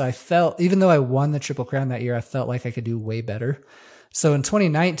lot. So I felt, even though I won the Triple Crown that year, I felt like I could do way better. So in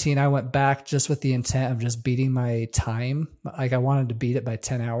 2019, I went back just with the intent of just beating my time. Like I wanted to beat it by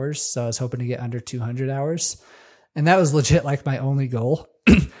 10 hours. So I was hoping to get under 200 hours. And that was legit like my only goal.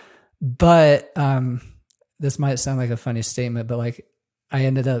 But this might sound like a funny statement, but I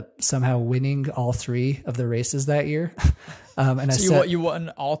ended up somehow winning all three of the races that year. And so you won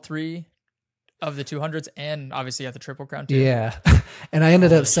all three of the 200s and obviously at the Triple Crown too. Yeah. And I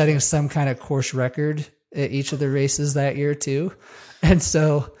ended up setting some kind of course record at each of the races that year too. And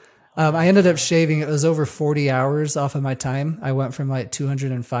so I ended up shaving, it was over 40 hours off of my time. I went from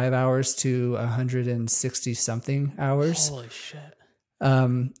 205 hours to 160 something hours. Holy shit.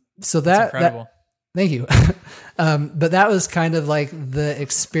 So that's incredible. Thank you. But that was kind of the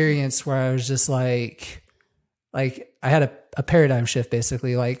experience where I was just I had a paradigm shift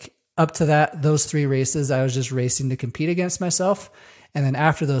basically. Up to those three races, I was just racing to compete against myself. And then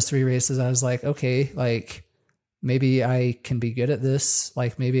after those three races, I was like, okay, maybe I can be good at this.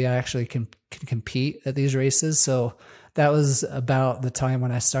 Maybe I actually can compete at these races. So that was about the time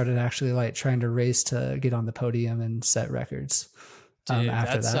when I started actually trying to race to get on the podium and set records. Dude,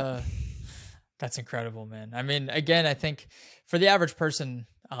 after that. That's incredible, man. I mean, again, I think for the average person,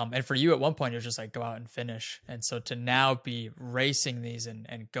 and for you at one point, it was just go out and finish. And so to now be racing these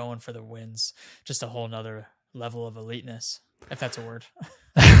and going for the wins, just a whole nother level of eliteness, if that's a word.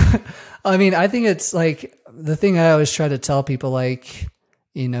 I mean, I think it's the thing I always try to tell people,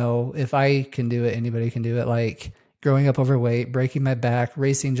 if I can do it, anybody can do it. Growing up overweight, breaking my back,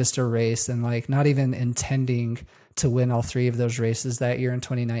 racing just a race, and not even intending to win all three of those races that year in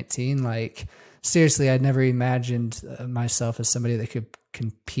 2019. Seriously, I'd never imagined myself as somebody that could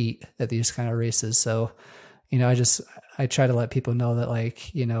compete at these kind of races. So, I try to let people know that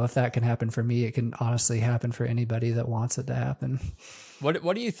if that can happen for me, it can honestly happen for anybody that wants it to happen.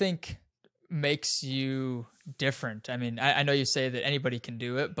 What do you think makes you different? I mean, I know you say that anybody can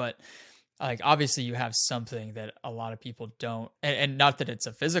do it, but obviously you have something that a lot of people don't, and not that it's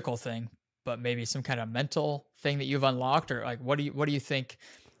a physical thing, but maybe some kind of mental thing that you've unlocked, or what do you think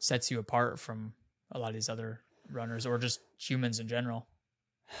sets you apart from a lot of these other runners or just humans in general?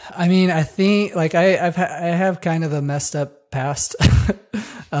 I mean, I think I have kind of a messed up past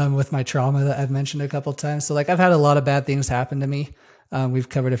with my trauma that I've mentioned a couple of times. So I've had a lot of bad things happen to me. We've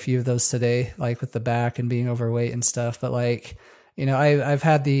covered a few of those today, with the back and being overweight and stuff. But I've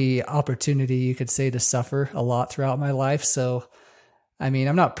had the opportunity, you could say, to suffer a lot throughout my life. So, I mean,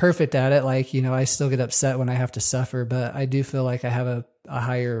 I'm not perfect at it. I still get upset when I have to suffer, but I do feel like I have a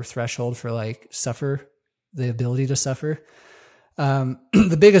higher threshold for the ability to suffer.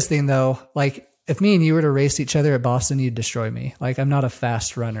 The biggest thing though, if me and you were to race each other at Boston, you'd destroy me. I'm not a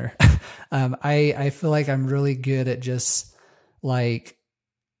fast runner. I feel like I'm really good at just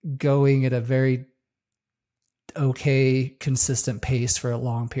going at a very okay, consistent pace for a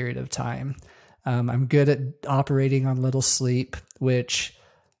long period of time. I'm good at operating on little sleep, which,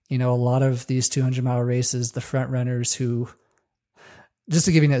 a lot of these 200-mile races, the front runners who, just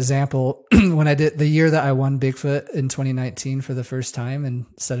to give you an example, when I did the year that I won Bigfoot in 2019 for the first time and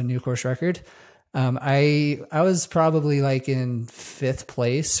set a new course record, I was probably in 5th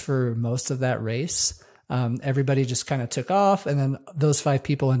place for most of that race. Everybody just kind of took off, and then those 5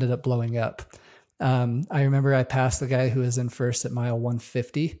 people ended up blowing up. I remember I passed the guy who was in first at mile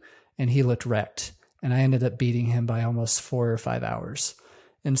 150, and he looked wrecked, and I ended up beating him by almost 4 or 5 hours.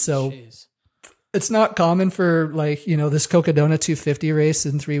 And so Jeez. It's not common for this Cocodona 250 race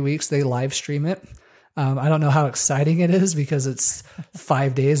in 3 weeks. They live stream it. I don't know how exciting it is because it's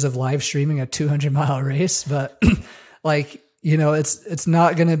 5 days of live streaming a 200-mile race, but it's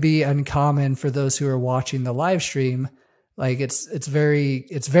not going to be uncommon for those who are watching the live stream. It's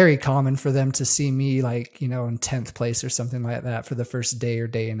very common for them to see me in 10th place or something like that for the first day or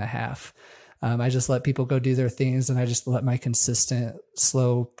day and a half. I just let people go do their things, and I just let my consistent,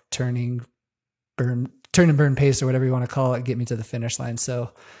 slow turn and burn pace, or whatever you want to call it, get me to the finish line.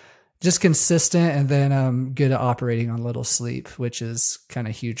 So just consistent, and then good at operating on little sleep, which is kind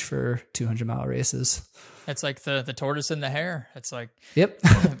of huge for 200-mile races. It's like the tortoise and the hare. It's like, yep.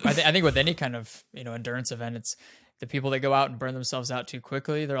 I think with any kind of, endurance event, it's the people that go out and burn themselves out too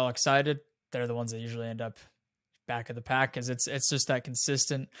quickly. They're all excited. They're the ones that usually end up back of the pack, because it's just that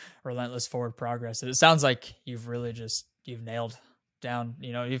consistent, relentless forward progress. It sounds like you've really you've nailed down,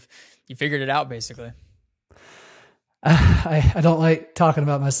 you figured it out basically. I don't like talking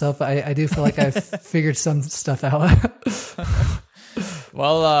about myself, but I do feel like I've figured some stuff out.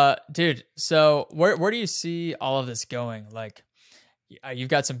 Well, dude, so where do you see all of this going? Like, you've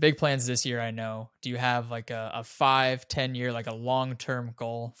got some big plans this year, I know. Do you have like a 5-10 year, like a long-term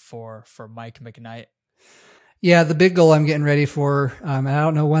goal for Mike McKnight? Yeah, the big goal I'm getting ready for, and I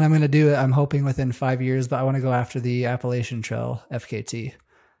don't know when I'm going to do it. I'm hoping within 5 years, but I want to go after the Appalachian Trail FKT,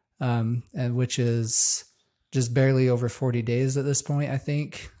 and which is just barely over 40 days at this point, I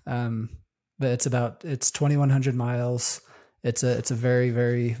think. But it's 2,100 miles. It's a very,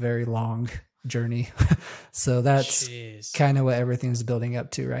 very, very long journey. So that's kind of what everything's building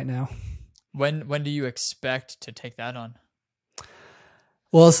up to right now. When do you expect to take that on?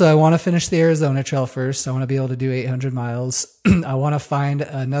 Well, so I want to finish the Arizona Trail first. I want to be able to do 800 miles. I want to find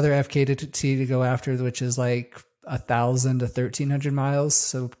another FKT to go after, which is like 1,000 to 1,300 miles.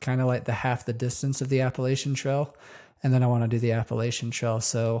 So kind of like the half the distance of the Appalachian Trail. And then I want to do the Appalachian Trail.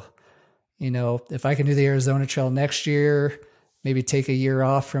 So, if I can do the Arizona Trail next year, maybe take a year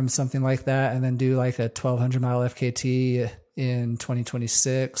off from something like that, and then do like a 1,200 mile FKT in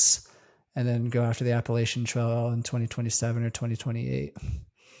 2026. And then go after the Appalachian Trail in 2027 or 2028.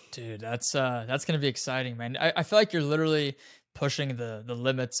 Dude, that's going to be exciting, man. I feel like you're literally pushing the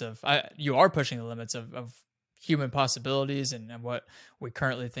limits you are pushing the limits of human possibilities and what we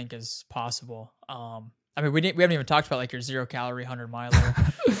currently think is possible. I mean, we haven't even talked about like your 0-calorie 100-miler.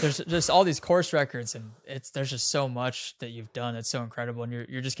 There's just all these course records, and there's just so much that you've done that's so incredible, and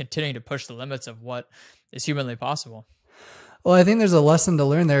you're just continuing to push the limits of what is humanly possible. Well, I think there's a lesson to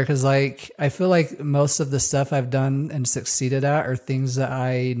learn there, because like I feel like most of the stuff I've done and succeeded at are things that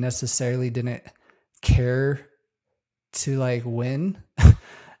I necessarily didn't care to like win.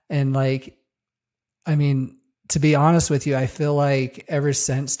 And like, I mean, to be honest with you, I feel like ever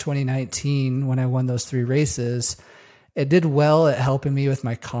since 2019, when I won those 3 races, it did well at helping me with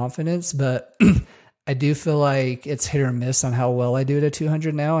my confidence, but I do feel like it's hit or miss on how well I do at a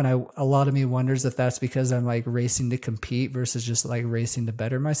 200 now. And a lot of me wonders if that's because I'm like racing to compete versus just like racing to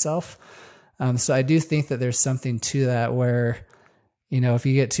better myself. So I do think that there's something to that where, if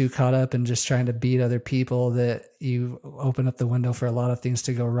you get too caught up in just trying to beat other people, that you open up the window for a lot of things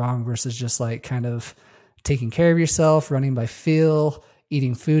to go wrong versus just like kind of taking care of yourself, running by feel,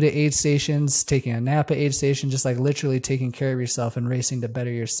 eating food at aid stations, taking a nap at aid station, just like literally taking care of yourself and racing to better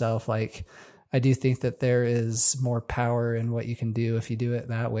yourself. Like, I do think that there is more power in what you can do if you do it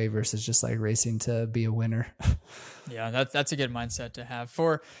that way versus just like racing to be a winner. Yeah, that's a good mindset to have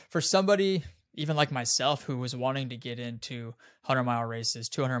for somebody even like myself who was wanting to get into 100-mile races,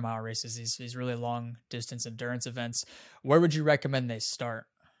 200-mile races, these really long distance endurance events. Where would you recommend they start?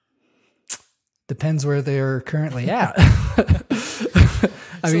 Depends where they're currently at.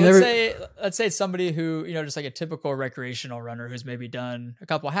 I mean, let's say it's somebody who, just like a typical recreational runner who's maybe done a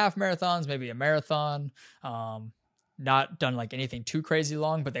couple of half marathons, maybe a marathon, not done like anything too crazy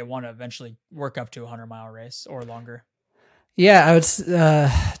long, but they want to eventually work up to a 100-mile race or longer. Yeah, I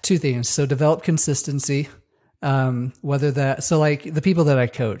would, 2 things. So develop consistency, so like the people that I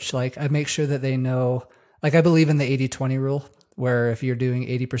coach, like I make sure that they know, like I believe in the 80-20 rule, where if you're doing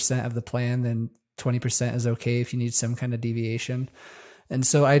 80% of the plan, then 20% is okay if you need some kind of deviation. And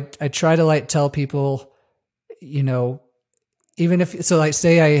so I try to like tell people, even if, so like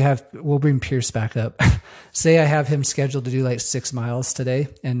say we'll bring Pierce back up. Say I have him scheduled to do like 6 miles today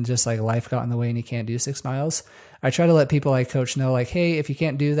and just like life got in the way and he can't do 6 miles. I try to let people I coach know like, hey, if you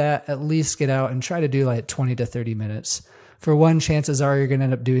can't do that, at least get out and try to do like 20 to 30 minutes. For one, chances are you're going to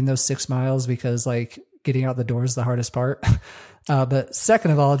end up doing those 6 miles because like getting out the door is the hardest part. But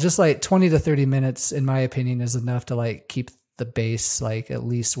second of all, just like 20 to 30 minutes, in my opinion, is enough to like keep the base like at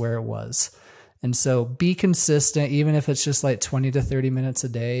least where it was. And so be consistent, even if it's just like 20 to 30 minutes a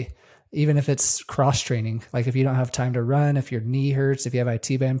day, even if it's cross training. Like if you don't have time to run, if your knee hurts, if you have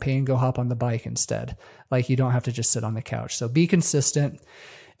IT band pain, go hop on the bike instead. Like you don't have to just sit on the couch. So be consistent.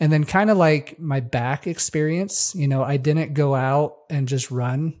 And then kind of like my back experience, I didn't go out and just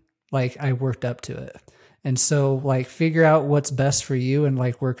run. Like I worked up to it. And so like figure out what's best for you and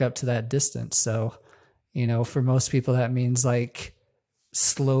like work up to that distance. So, you know, for most people, that means like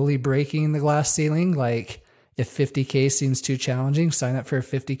slowly breaking the glass ceiling. Like if 50K seems too challenging, sign up for a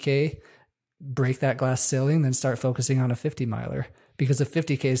 50K, break that glass ceiling, then start focusing on a 50 miler. Because if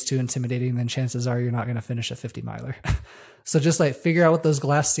 50K is too intimidating, then chances are you're not going to finish a 50 miler. So just like figure out what those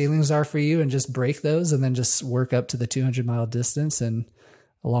glass ceilings are for you and just break those, and then just work up to the 200-mile distance, and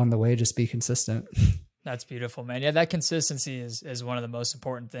along the way, just be consistent. That's beautiful, man. Yeah, that consistency is one of the most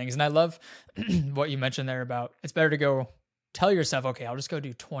important things. And I love what you mentioned there about it's better to go tell yourself, okay, I'll just go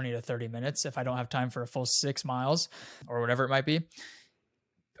do 20 to 30 minutes if I don't have time for a full 6 miles or whatever it might be.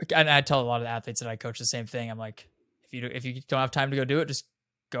 And I tell a lot of the athletes that I coach the same thing. I'm like, if you don't have time to go do it, just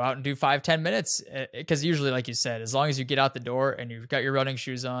go out and do 5-10 minutes. Because usually, like you said, as long as you get out the door and you've got your running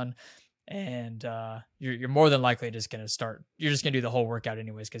shoes on, and you're more than likely just going to start. You're just going to do the whole workout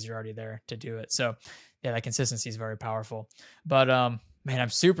anyways because you're already there to do it. So yeah, that consistency is very powerful. But man, I'm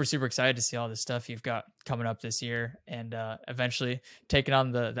super, super excited to see all this stuff you've got coming up this year, and eventually taking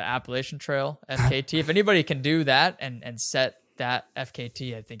on the Appalachian Trail FKT. If anybody can do that and set that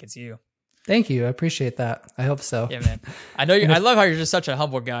FKT, I think it's you. Thank you. I appreciate that. I hope so. Yeah, man. I know I love how you're just such a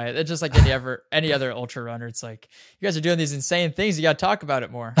humble guy. It's just like any other ultra runner. It's like, you guys are doing these insane things. You got to talk about it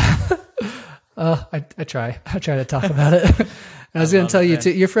more. I try to talk about it. I was going to tell you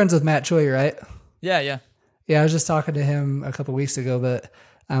too, you're friends with Matt Choi, right? Yeah. Yeah. I was just talking to him a couple weeks ago, but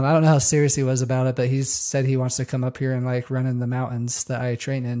I don't know how serious he was about it, but he said he wants to come up here and like run in the mountains that I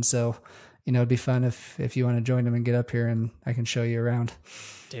train in. So, you know, it'd be fun if you want to join him and get up here and I can show you around.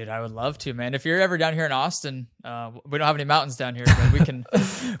 Dude, I would love to, man. If you're ever down here in Austin, we don't have any mountains down here, but we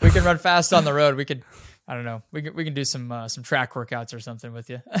can run fast on the road. We could, I don't know, we can do some track workouts or something with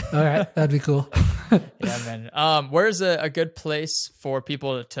you. All right, that'd be cool. Yeah, man. Where's a good place for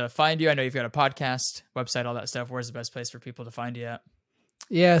people to find you? I know you've got a podcast, website, all that stuff. Where's the best place for people to find you at?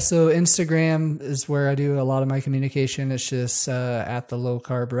 Yeah, so Instagram is where I do a lot of my communication. It's just at the Low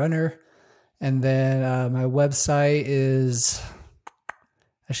Carb Runner, and then my website is.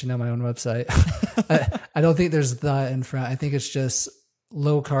 I should know my own website. I don't think there's the in front. I think it's just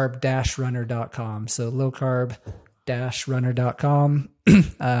lowcarb-runner.com. So lowcarb-runner.com.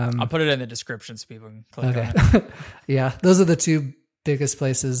 I'll put it in the description so people can click on it. Yeah, those are the two biggest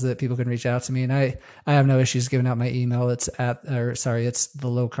places that people can reach out to me. And I have no issues giving out my email. It's it's the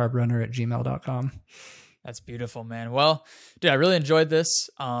lowcarbrunner@gmail.com. That's beautiful, man. Well, dude, I really enjoyed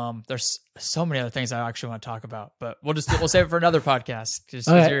this. There's so many other things I actually want to talk about, but we'll save it for another podcast. Just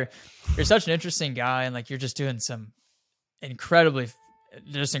because you're such an interesting guy, and like you're just doing some incredible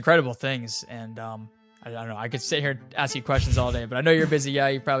things. And I don't know, I could sit here and ask you questions all day, but I know you're a busy guy.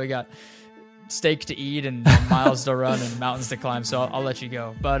 You probably got steak to eat and miles to run and mountains to climb. So I'll let you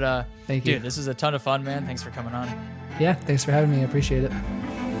go. But thank you, dude. This was a ton of fun, man. Thanks for coming on. Yeah, thanks for having me. I appreciate it.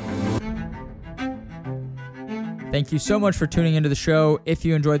 Thank you so much for tuning into the show. If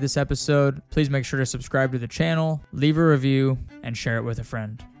you enjoyed this episode, please make sure to subscribe to the channel, leave a review, and share it with a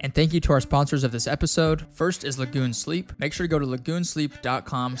friend. And thank you to our sponsors of this episode. First is Lagoon Sleep. Make sure to go to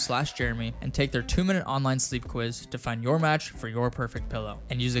lagoonsleep.com/Jeremy and take their 2-minute online sleep quiz to find your match for your perfect pillow.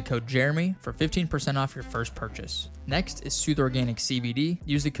 And use the code Jeremy for 15% off your first purchase. Next is Soothe Organic CBD.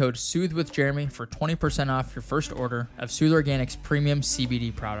 Use the code SOOTHEWITHJeremy for 20% off your first order of Soothe Organic's premium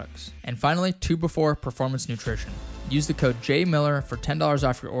CBD products. And finally, 2Before Performance Nutrition. Use the code JMiller for $10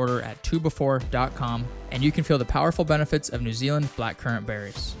 off your order at 2before.com, and you can feel the powerful benefits of New Zealand blackcurrant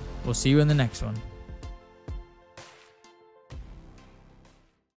berries. We'll see you in the next one.